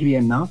 Te va a ir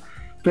bien, ¿no?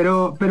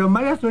 Pero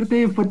mala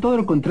suerte fue todo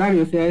lo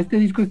contrario. O sea, este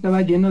disco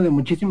estaba lleno de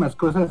muchísimas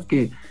cosas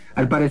que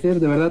al parecer,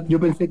 de verdad, yo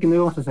pensé que no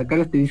íbamos a sacar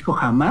este disco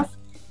jamás.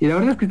 Y la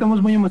verdad es que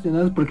estamos muy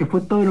emocionados porque fue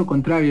todo lo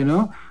contrario,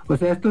 ¿no? O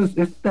sea,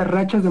 estas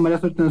rachas de mala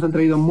suerte nos han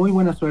traído muy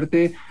buena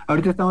suerte.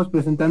 Ahorita estamos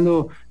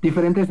presentando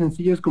diferentes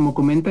sencillos, como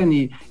comentan,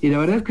 y la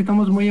verdad es que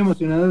estamos muy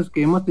emocionados,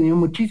 que hemos tenido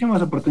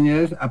muchísimas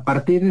oportunidades a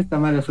partir de esta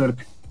mala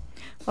suerte.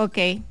 Ok,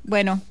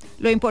 bueno,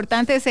 lo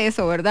importante es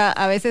eso, ¿verdad?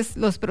 A veces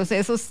los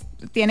procesos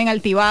tienen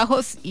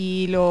altibajos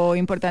y lo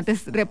importante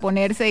es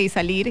reponerse y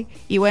salir.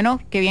 Y bueno,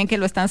 qué bien que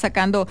lo están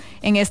sacando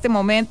en este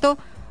momento.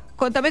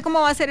 Contame cómo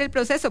va a ser el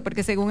proceso,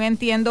 porque según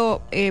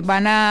entiendo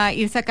van a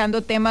ir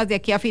sacando temas de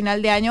aquí a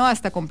final de año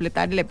hasta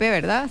completar el EP,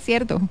 ¿verdad?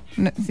 ¿Cierto?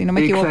 Si no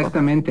me equivoco.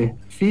 Exactamente.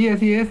 Sí,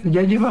 así es.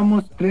 Ya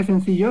llevamos 3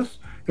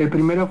 sencillos. El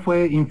primero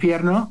fue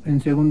Infierno,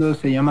 el segundo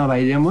se llama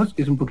Bailemos,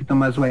 que es un poquito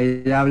más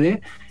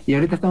bailable. Y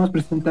ahorita estamos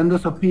presentando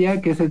Sofía,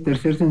 que es el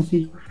tercer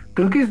sencillo.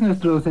 Creo que es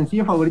nuestro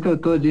sencillo favorito de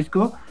todo el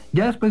disco.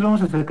 Ya después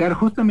vamos a sacar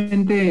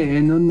justamente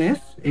en un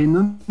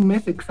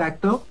mes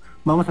exacto,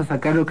 vamos a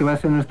sacar lo que va a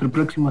ser nuestro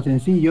próximo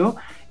sencillo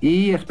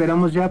y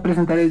esperamos ya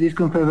presentar el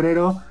disco en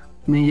febrero,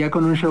 ya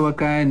con un show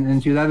acá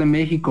en Ciudad de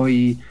México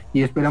y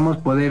esperamos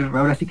poder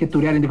ahora sí que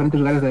turear en diferentes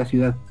lugares de la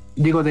ciudad,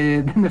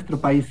 de nuestro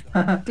país.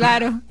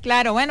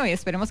 Claro, bueno, y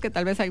esperemos que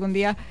tal vez algún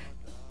día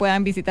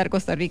puedan visitar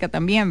Costa Rica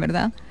también,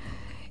 ¿verdad?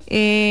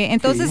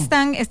 Entonces sí.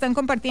 Están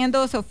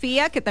compartiendo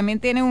Sofía, que también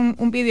tiene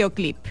un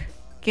videoclip.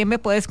 ¿Qué me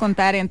puedes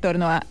contar en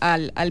torno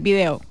al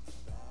video?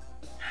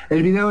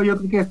 El video yo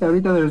creo que hasta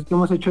ahorita de los que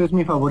hemos hecho es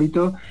mi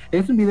favorito.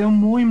 Es un video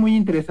muy muy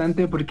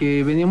interesante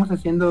porque veníamos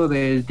haciendo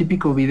del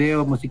típico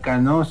video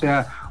musical, ¿no? O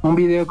sea, un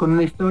video con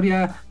una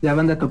historia, la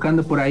banda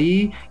tocando por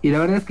ahí, y la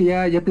verdad es que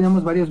ya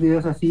tenemos varios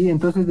videos así,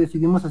 entonces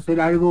decidimos hacer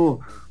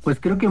algo, pues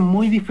creo que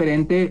muy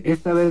diferente.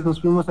 Esta vez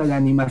nos fuimos a la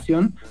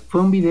animación.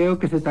 Fue un video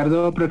que se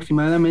tardó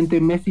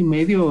aproximadamente 1.5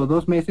 meses o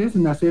 2 meses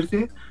en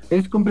hacerse.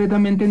 Es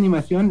completamente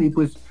animación y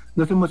pues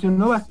nos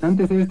emocionó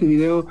bastante hacer este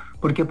video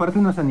porque aparte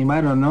nos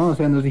animaron, ¿no? O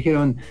sea, nos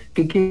dijeron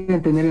qué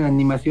quieren tener en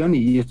animación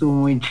y estuvo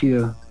muy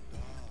chido.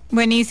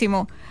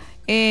 Buenísimo.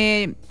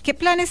 ¿Qué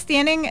planes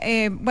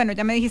tienen? Bueno,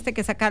 ya me dijiste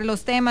que sacar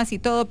los temas y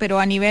todo, pero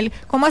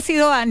 ¿cómo ha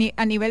sido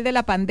a nivel de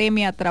la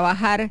pandemia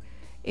trabajar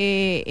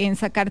en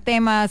sacar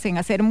temas, en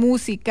hacer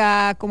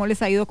música? ¿Cómo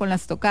les ha ido con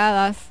las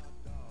tocadas?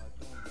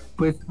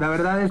 Pues la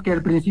verdad es que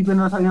al principio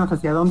no sabíamos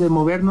hacia dónde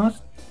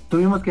movernos.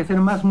 Tuvimos que hacer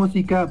más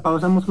música,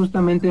 pausamos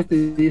justamente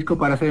este disco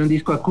para hacer un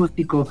disco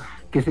acústico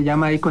que se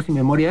llama Ecos y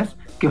Memorias,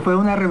 que fue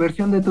una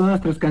reversión de todas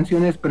nuestras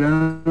canciones,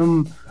 pero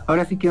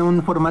ahora sí que en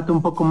un formato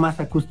un poco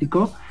más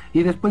acústico.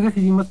 Y después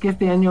decidimos que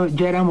este año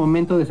ya era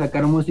momento de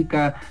sacar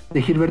música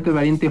de Gilberto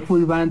Valiente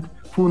full band,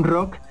 full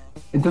rock.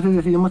 Entonces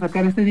decidimos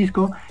sacar este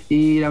disco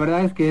y la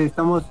verdad es que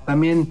estamos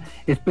también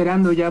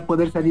esperando ya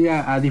poder salir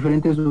a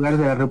diferentes lugares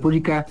de la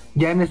República.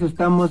 Ya en eso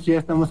estamos, ya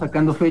estamos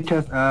sacando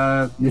fechas,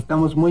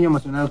 estamos muy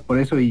emocionados por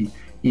eso y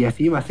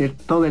así va a ser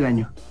todo el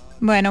año.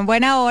 Bueno,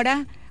 buena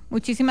hora.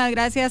 Muchísimas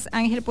gracias,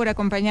 Ángel, por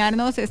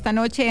acompañarnos esta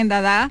noche en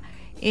Dadá.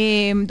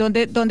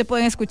 ¿Dónde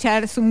pueden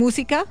escuchar su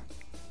música?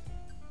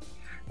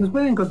 Nos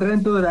pueden encontrar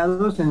en todos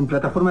lados, en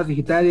plataformas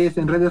digitales,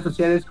 en redes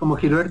sociales como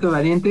Gilberto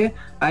Valiente.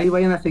 Ahí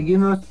vayan a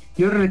seguirnos.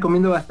 Yo les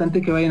recomiendo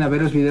bastante que vayan a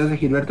ver los videos de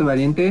Gilberto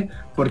Valiente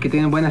porque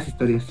tienen buenas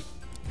historias.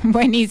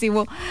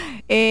 Buenísimo.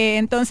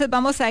 Entonces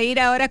vamos a ir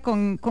ahora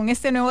con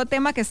este nuevo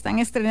tema que están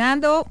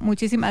estrenando.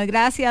 Muchísimas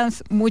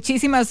gracias,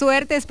 muchísima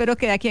suerte. Espero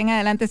que de aquí en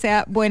adelante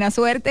sea buena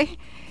suerte.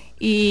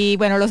 Y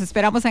bueno, los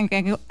esperamos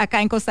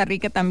acá en Costa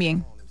Rica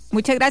también.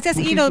 Muchas gracias.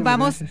 Muchísimas y nos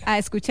vamos a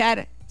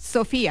escuchar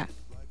Sofía.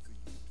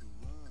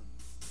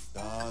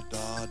 Da,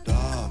 da,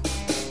 da.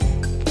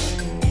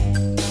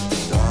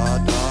 Da,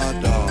 da,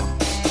 da.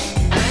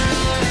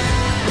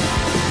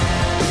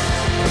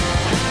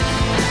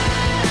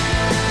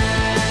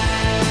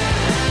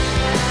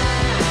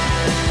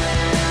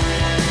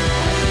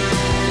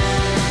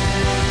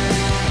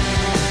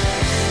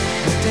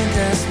 No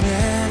tengas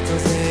miedo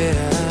de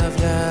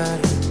hablar,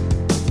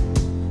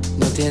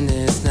 no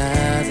tienes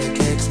nada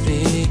que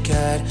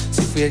explicar.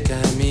 Si fui el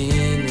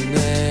camino y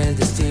no el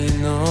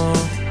destino.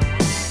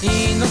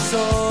 Y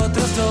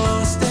nosotros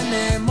dos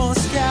tenemos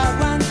que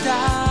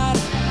aguantar,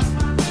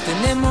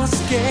 tenemos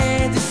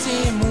que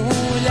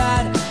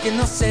disimular que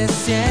no se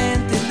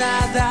siente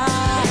nada.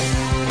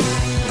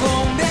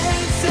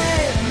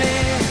 Convénceme,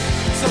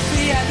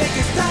 Sofía, de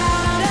que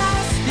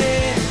estarás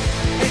bien.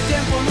 El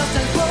tiempo nos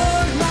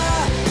transforma,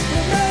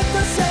 prometo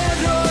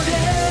hacerlo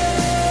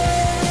bien.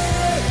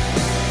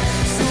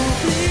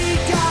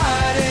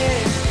 Suplicaré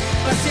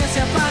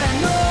paciencia para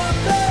no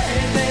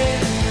perder.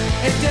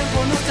 El tiempo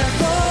nos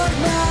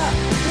transforma,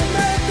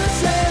 prometo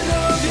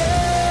hacerlo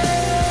bien.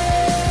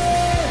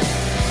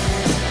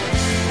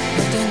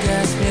 No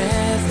tengas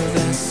miedo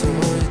de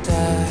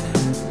soltar,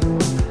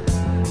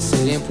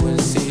 ser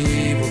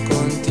impulsivo,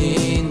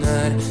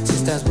 continuar. Si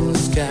estás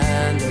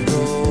buscando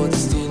algo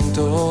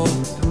distinto.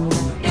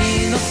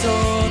 Y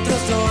nosotros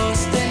dos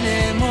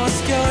tenemos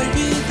que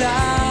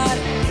olvidar,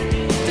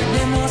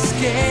 tenemos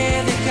que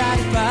dejar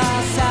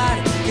pasar,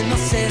 que no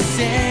se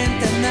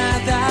siente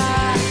nada.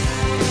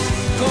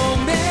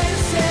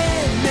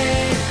 Convénceme,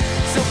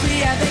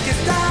 Sofía, de que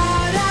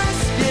estarás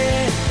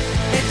bien.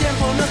 El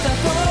tiempo nos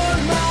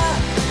transforma,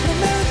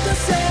 prometo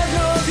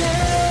hacerlo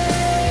bien.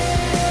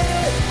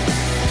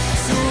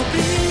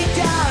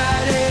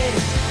 Suplicaré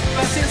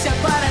paciencia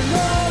para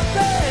no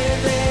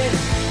perder.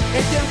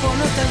 El tiempo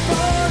nos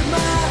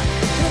transforma,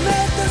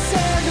 prometo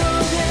hacerlo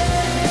bien.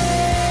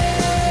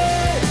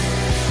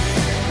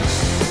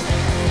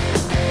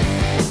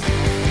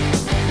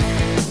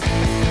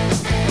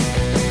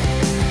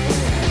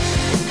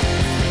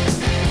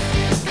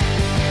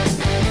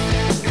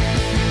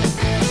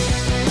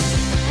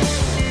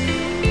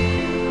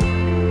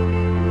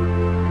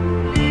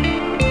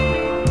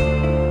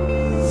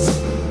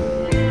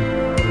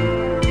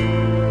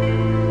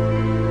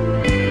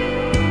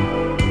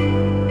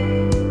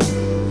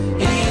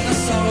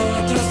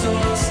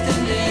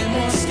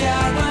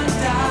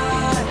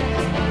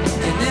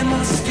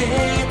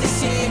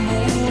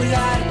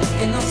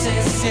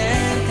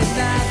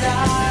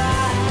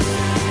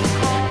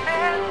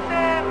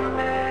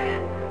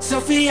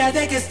 Sofía,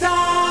 de que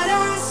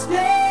estarás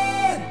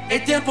bien.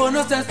 El tiempo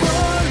nos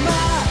transforma,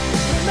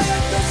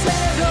 prometo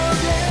hacerlo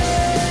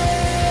bien.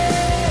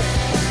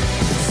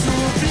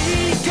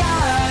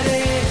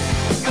 Suplicaré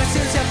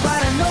paciencia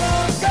para no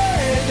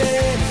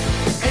perder.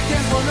 El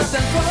tiempo nos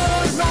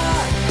transforma,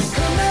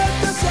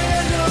 prometo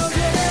hacerlo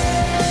bien.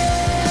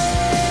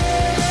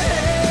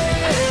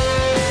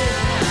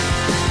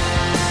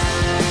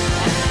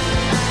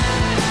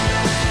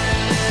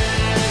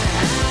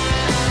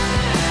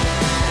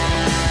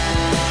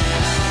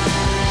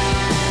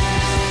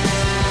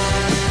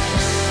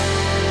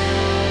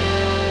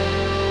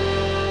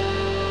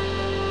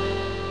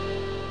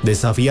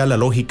 Desafía la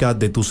lógica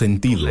de tus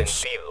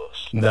sentidos.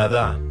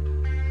 Dadá.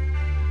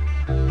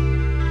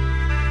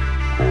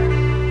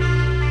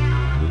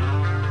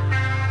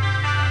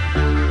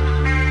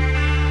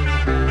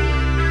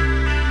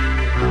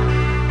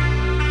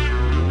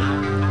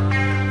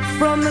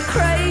 From the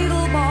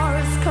cradle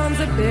bars comes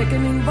a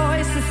beckoning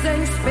voice, a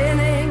thing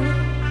spinning.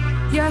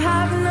 You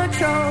have no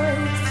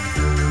choice.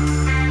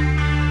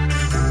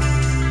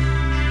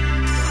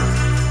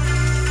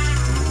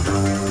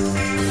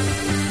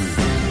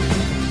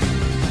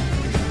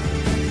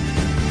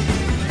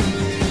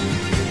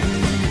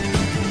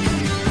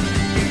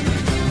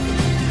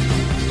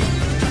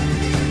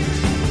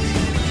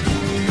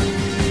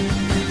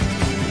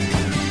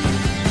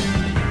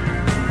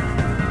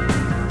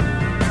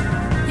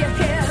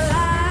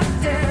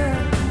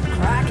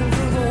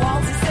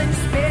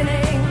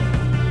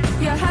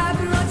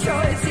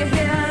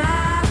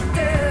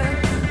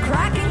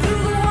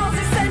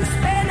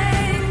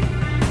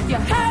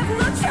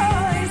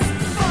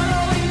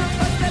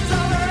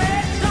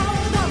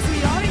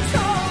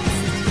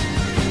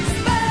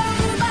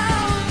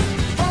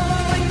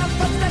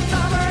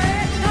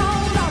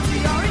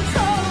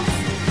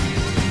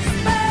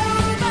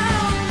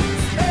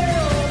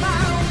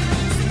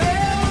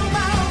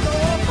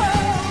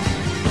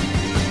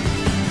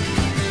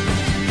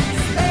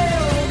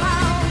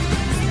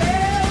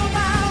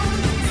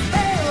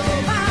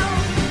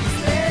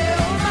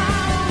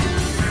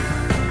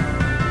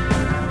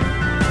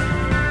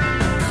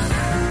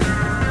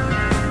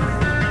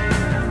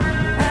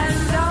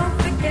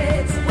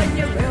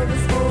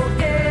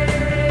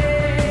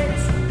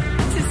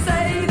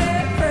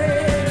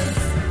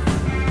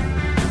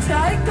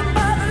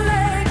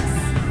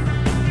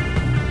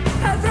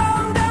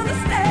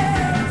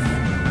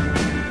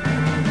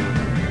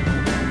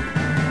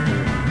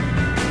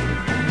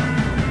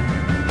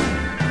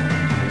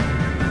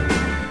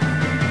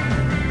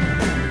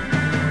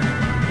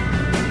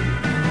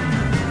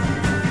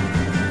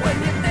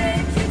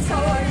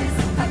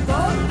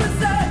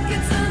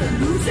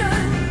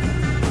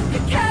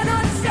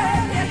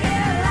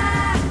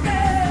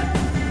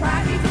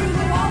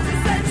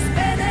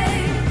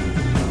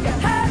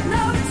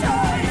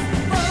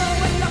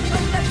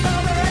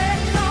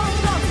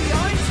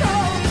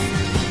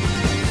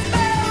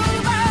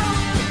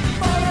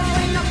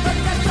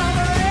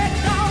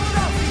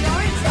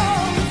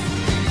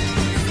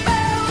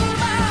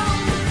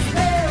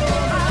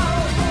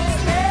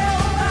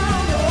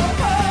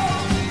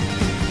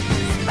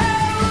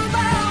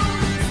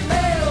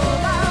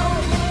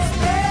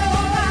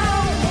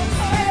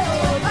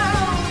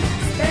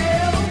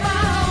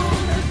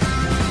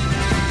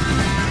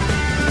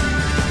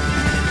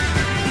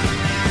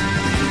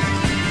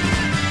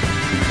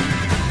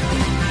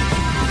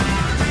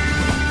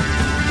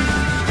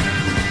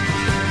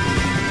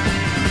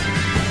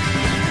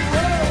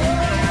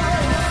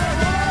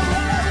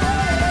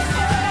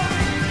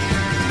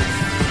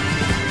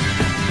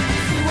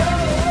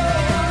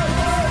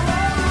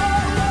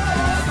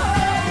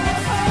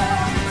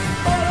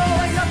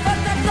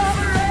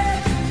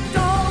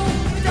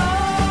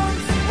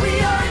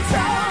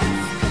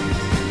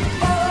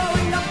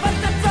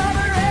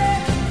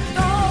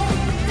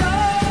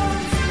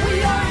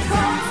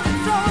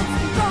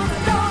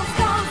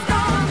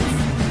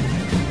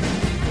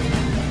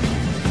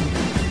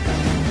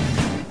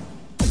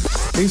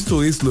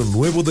 Esto es lo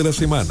nuevo de la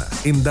semana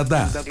en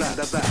Dadá.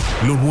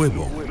 Lo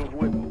nuevo.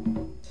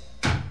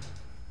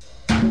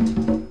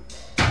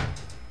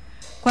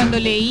 Cuando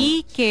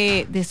leí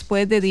que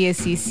después de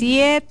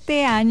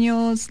 17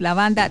 años la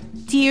banda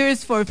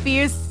Tears for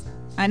Fears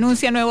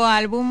anuncia nuevo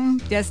álbum,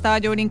 ya estaba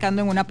yo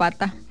brincando en una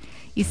pata.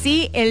 Y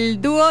sí,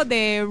 el dúo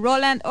de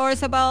Roland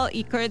Orzabal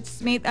y Kurt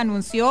Smith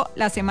anunció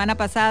la semana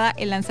pasada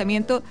el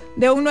lanzamiento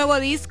de un nuevo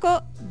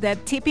disco, The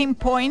Tipping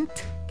Point,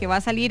 que va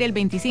a salir el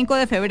 25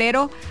 de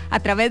febrero a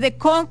través de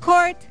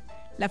Concord.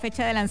 La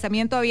fecha de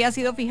lanzamiento había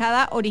sido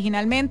fijada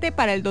originalmente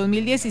para el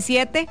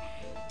 2017.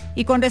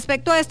 Y con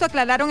respecto a esto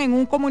aclararon en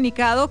un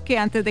comunicado que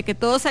antes de que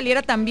todo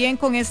saliera tan bien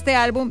con este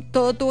álbum,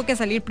 todo tuvo que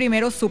salir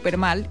primero súper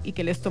mal y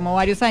que les tomó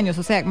varios años.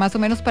 O sea, más o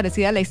menos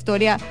parecida a la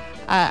historia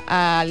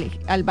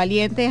al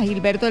Valiente, a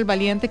Gilberto del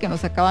Valiente, que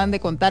nos acaban de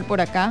contar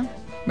por acá,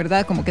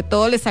 ¿verdad? Como que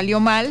todo le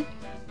salió mal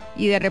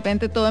y de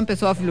repente todo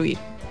empezó a fluir.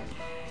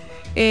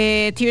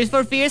 Tears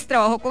for Fears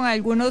trabajó con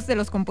algunos de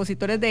los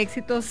compositores de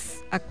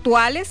éxitos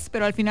actuales,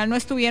 pero al final no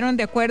estuvieron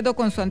de acuerdo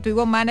con su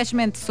antiguo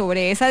management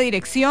sobre esa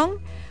dirección,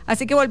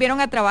 así que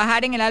volvieron a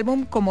trabajar en el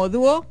álbum como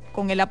dúo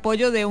con el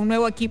apoyo de un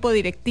nuevo equipo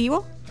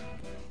directivo.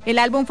 El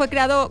álbum fue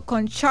creado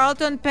con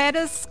Charlton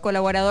Pettis,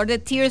 colaborador de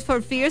Tears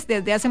for Fears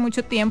desde hace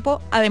mucho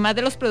tiempo, además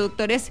de los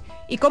productores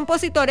y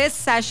compositores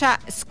Sasha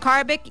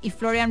Scarbeck y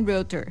Florian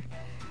Reuter.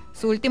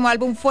 Su último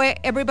álbum fue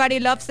Everybody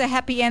Loves a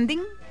Happy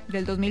Ending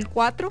del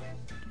 2004.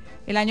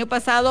 El año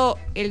pasado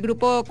el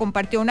grupo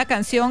compartió una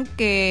canción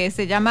que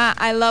se llama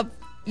I Love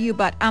You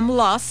But I'm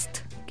Lost,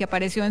 que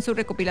apareció en su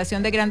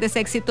recopilación de grandes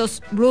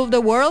éxitos Rule the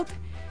World.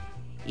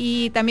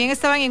 Y también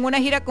estaban en una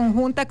gira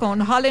conjunta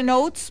con Hall &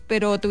 Oates,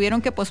 pero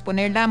tuvieron que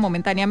posponerla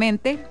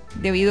momentáneamente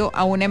debido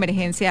a una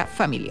emergencia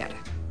familiar.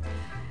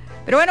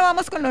 Pero bueno,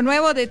 vamos con lo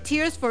nuevo de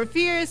Tears for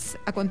Fears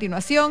a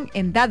continuación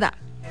en Dadá.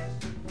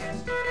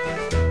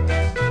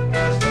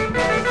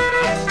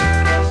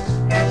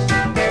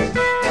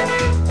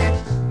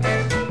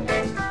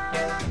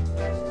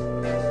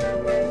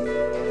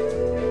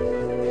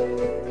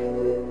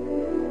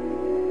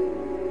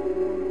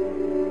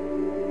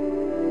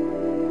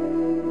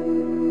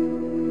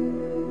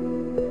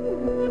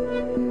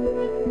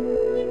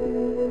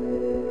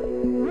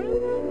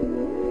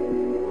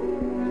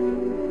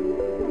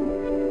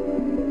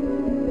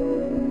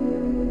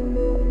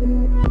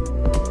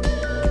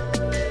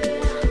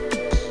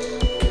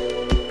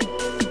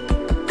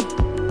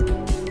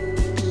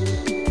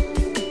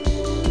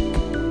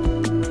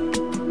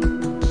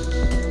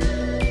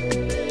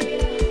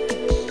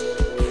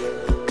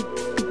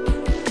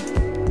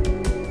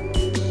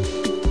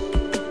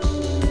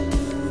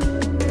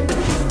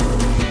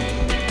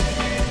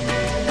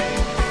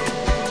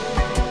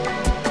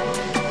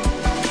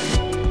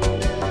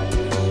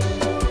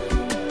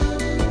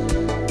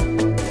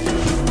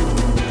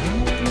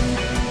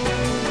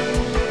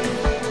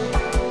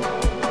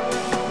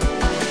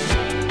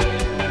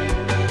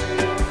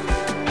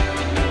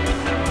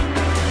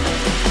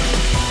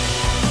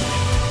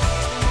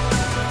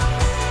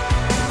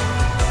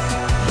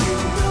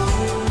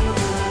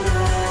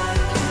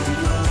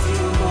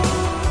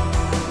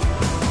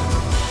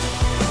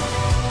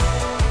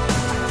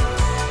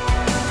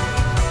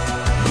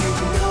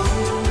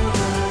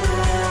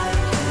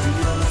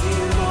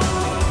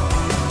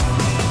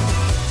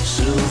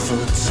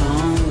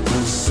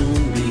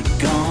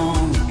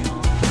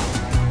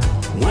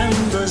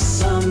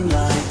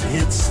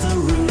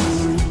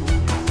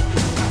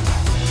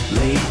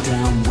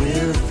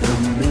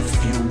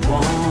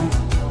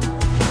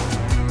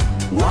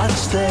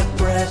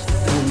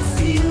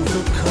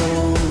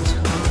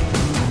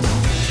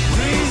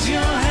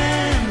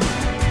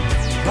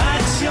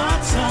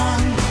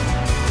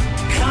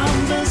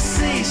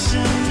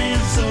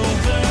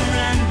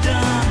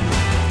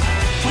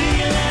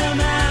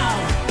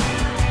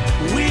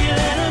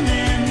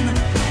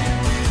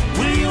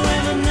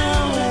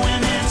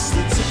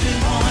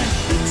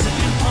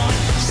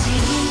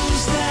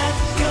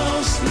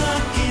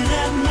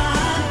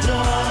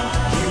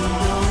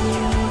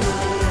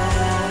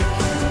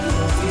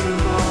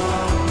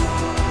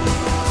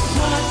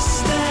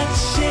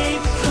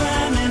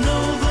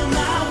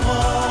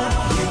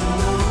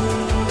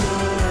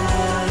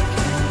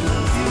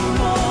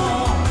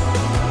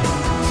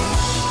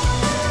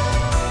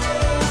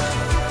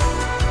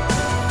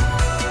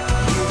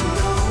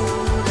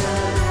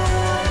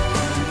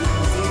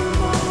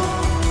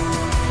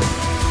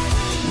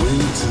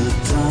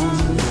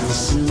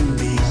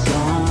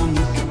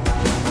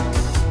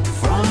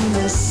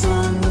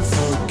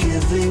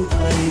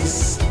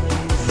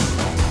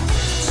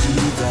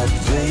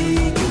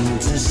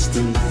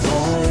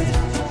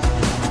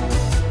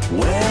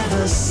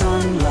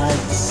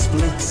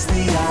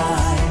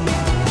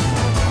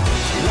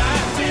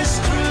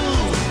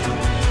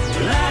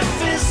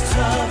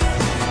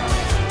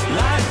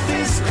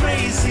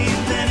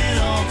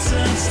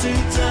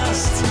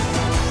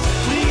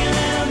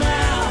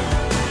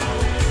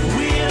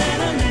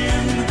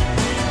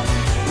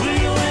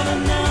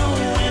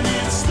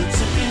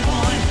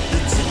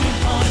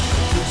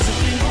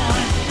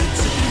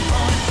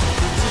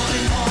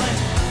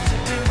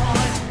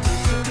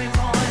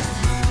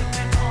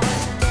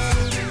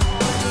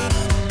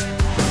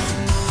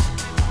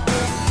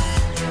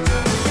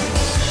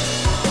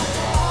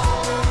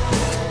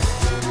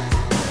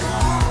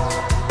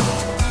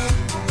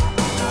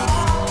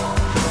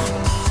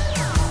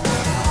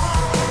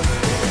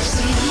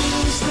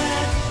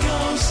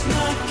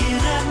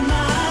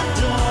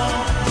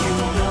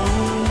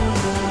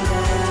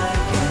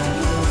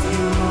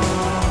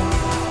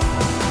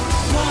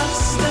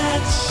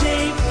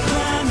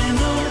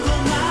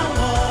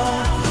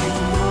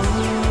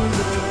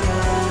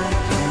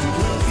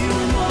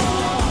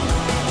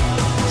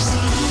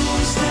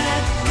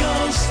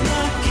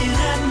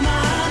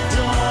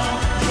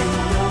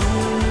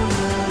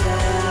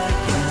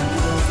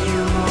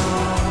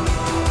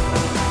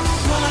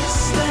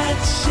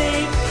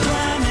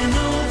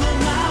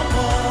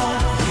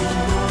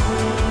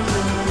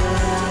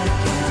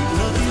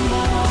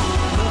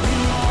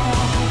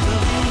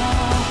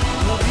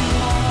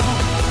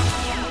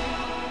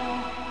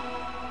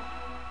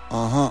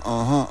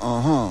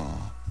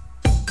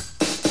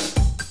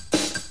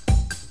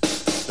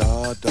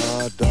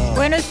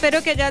 Bueno,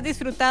 espero que hayas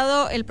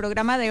disfrutado el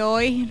programa de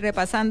hoy,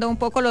 repasando un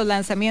poco los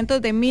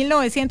lanzamientos de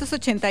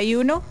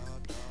 1981.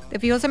 De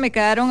fijo se me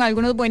quedaron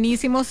algunos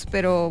buenísimos,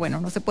 pero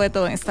bueno, no se puede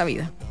todo en esta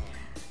vida.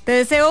 Te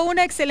deseo un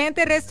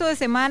excelente resto de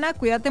semana,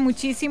 cuídate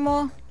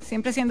muchísimo,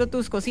 siempre haciendo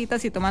tus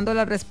cositas y tomando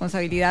las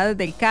responsabilidades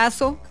del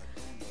caso.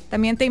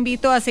 También te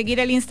invito a seguir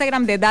el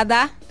Instagram de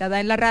Dadá, Dadá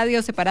en la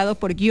radio, separado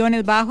por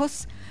guiones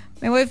bajos.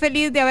 Me voy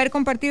feliz de haber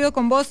compartido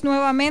con vos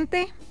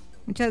nuevamente.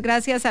 Muchas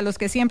gracias a los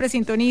que siempre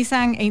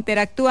sintonizan e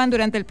interactúan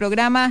durante el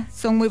programa.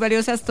 Son muy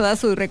valiosas todas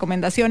sus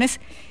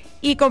recomendaciones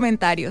y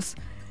comentarios.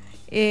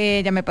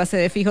 Ya me pasé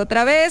de fijo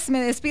otra vez.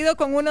 Me despido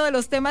con uno de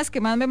los temas que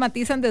más me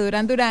matizan de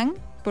Duran Duran,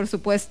 por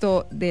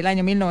supuesto del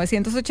año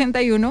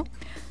 1981.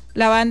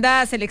 La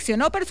banda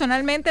seleccionó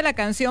personalmente la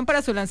canción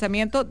para su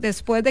lanzamiento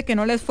después de que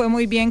no les fue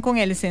muy bien con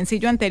el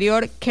sencillo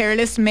anterior,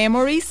 Careless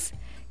Memories,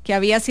 que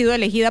había sido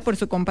elegida por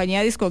su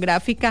compañía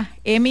discográfica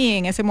EMI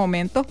en ese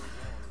momento.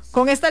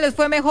 Con esta les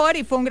fue mejor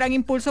y fue un gran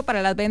impulso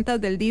para las ventas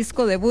del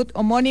disco debut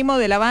homónimo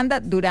de la banda,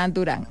 Duran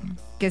Duran,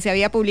 que se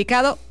había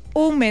publicado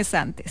un mes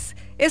antes.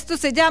 Esto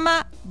se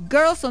llama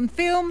Girls on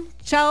Film.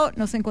 Chao,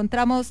 nos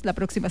encontramos la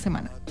próxima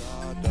semana.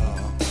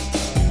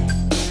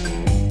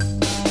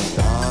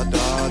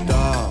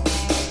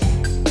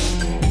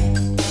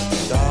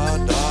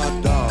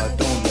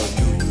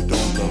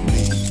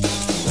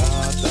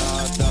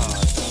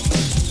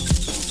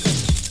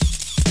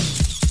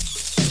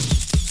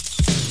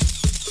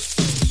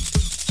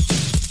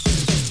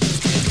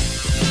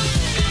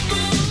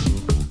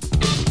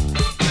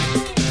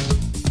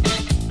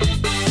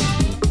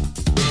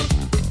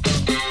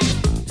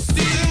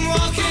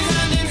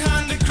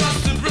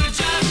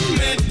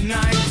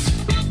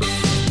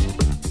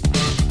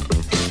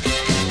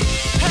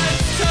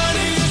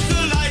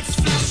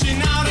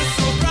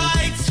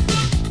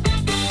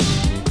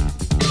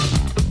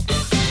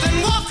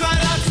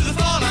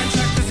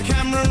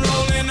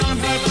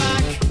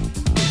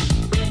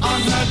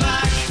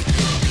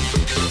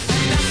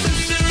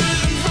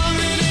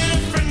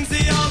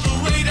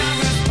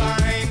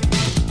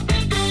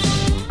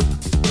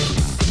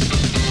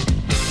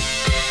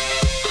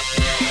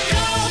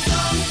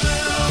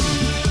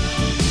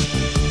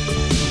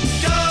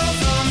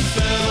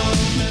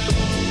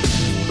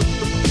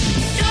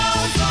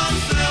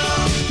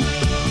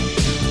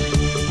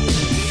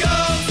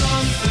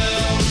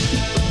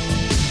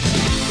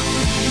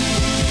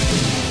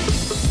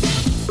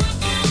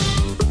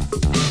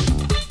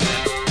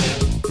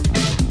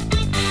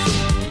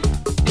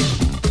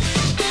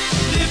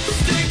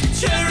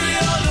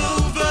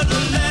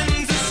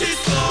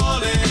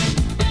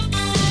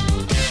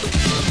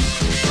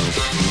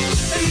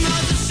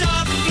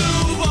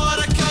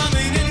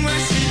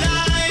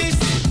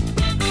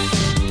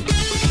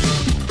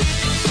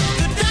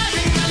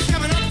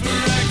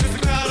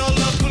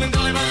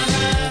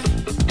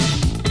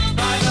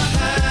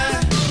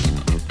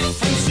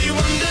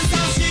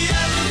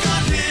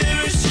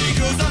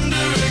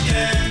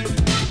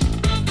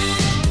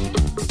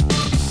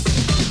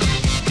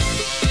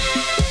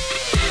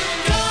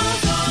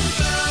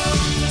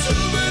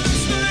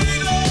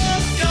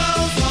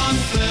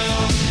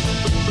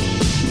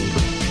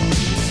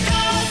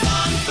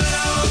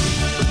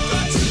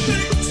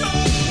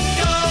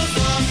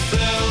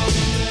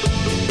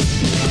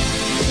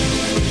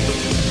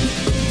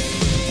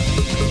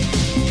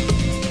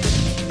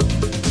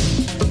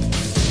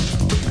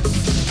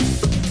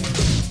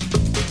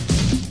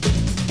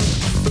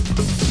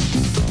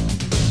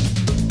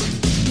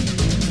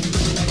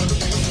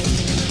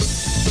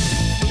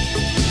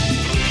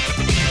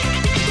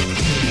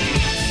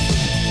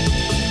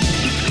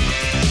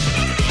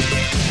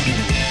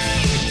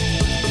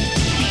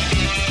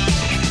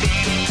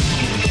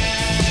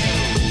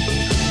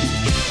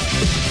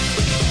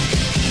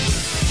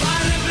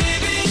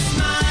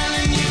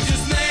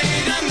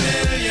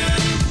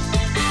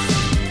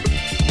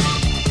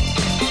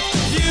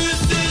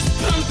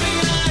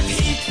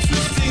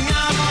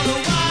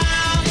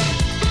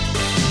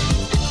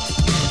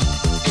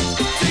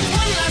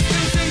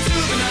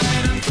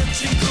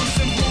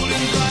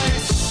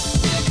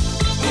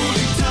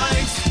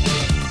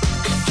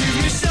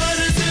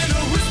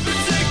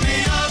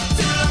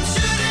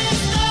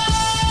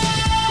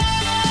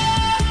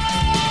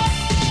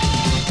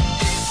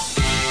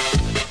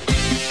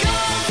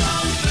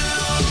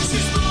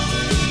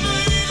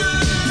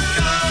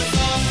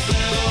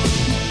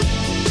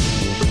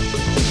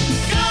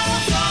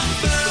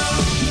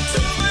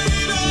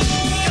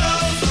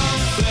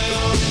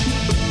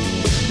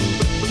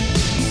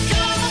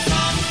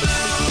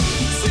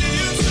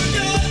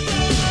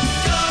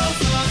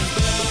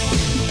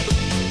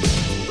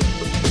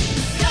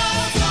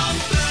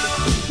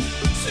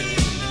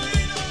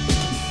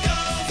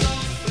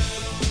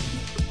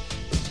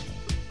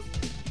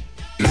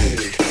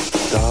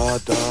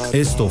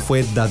 Esto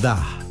fue Dadá.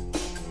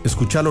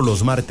 Escúchalo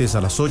los martes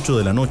a las 8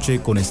 de la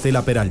noche con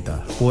Estela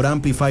Peralta por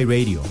Amplify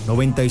Radio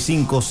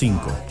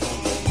 95.5.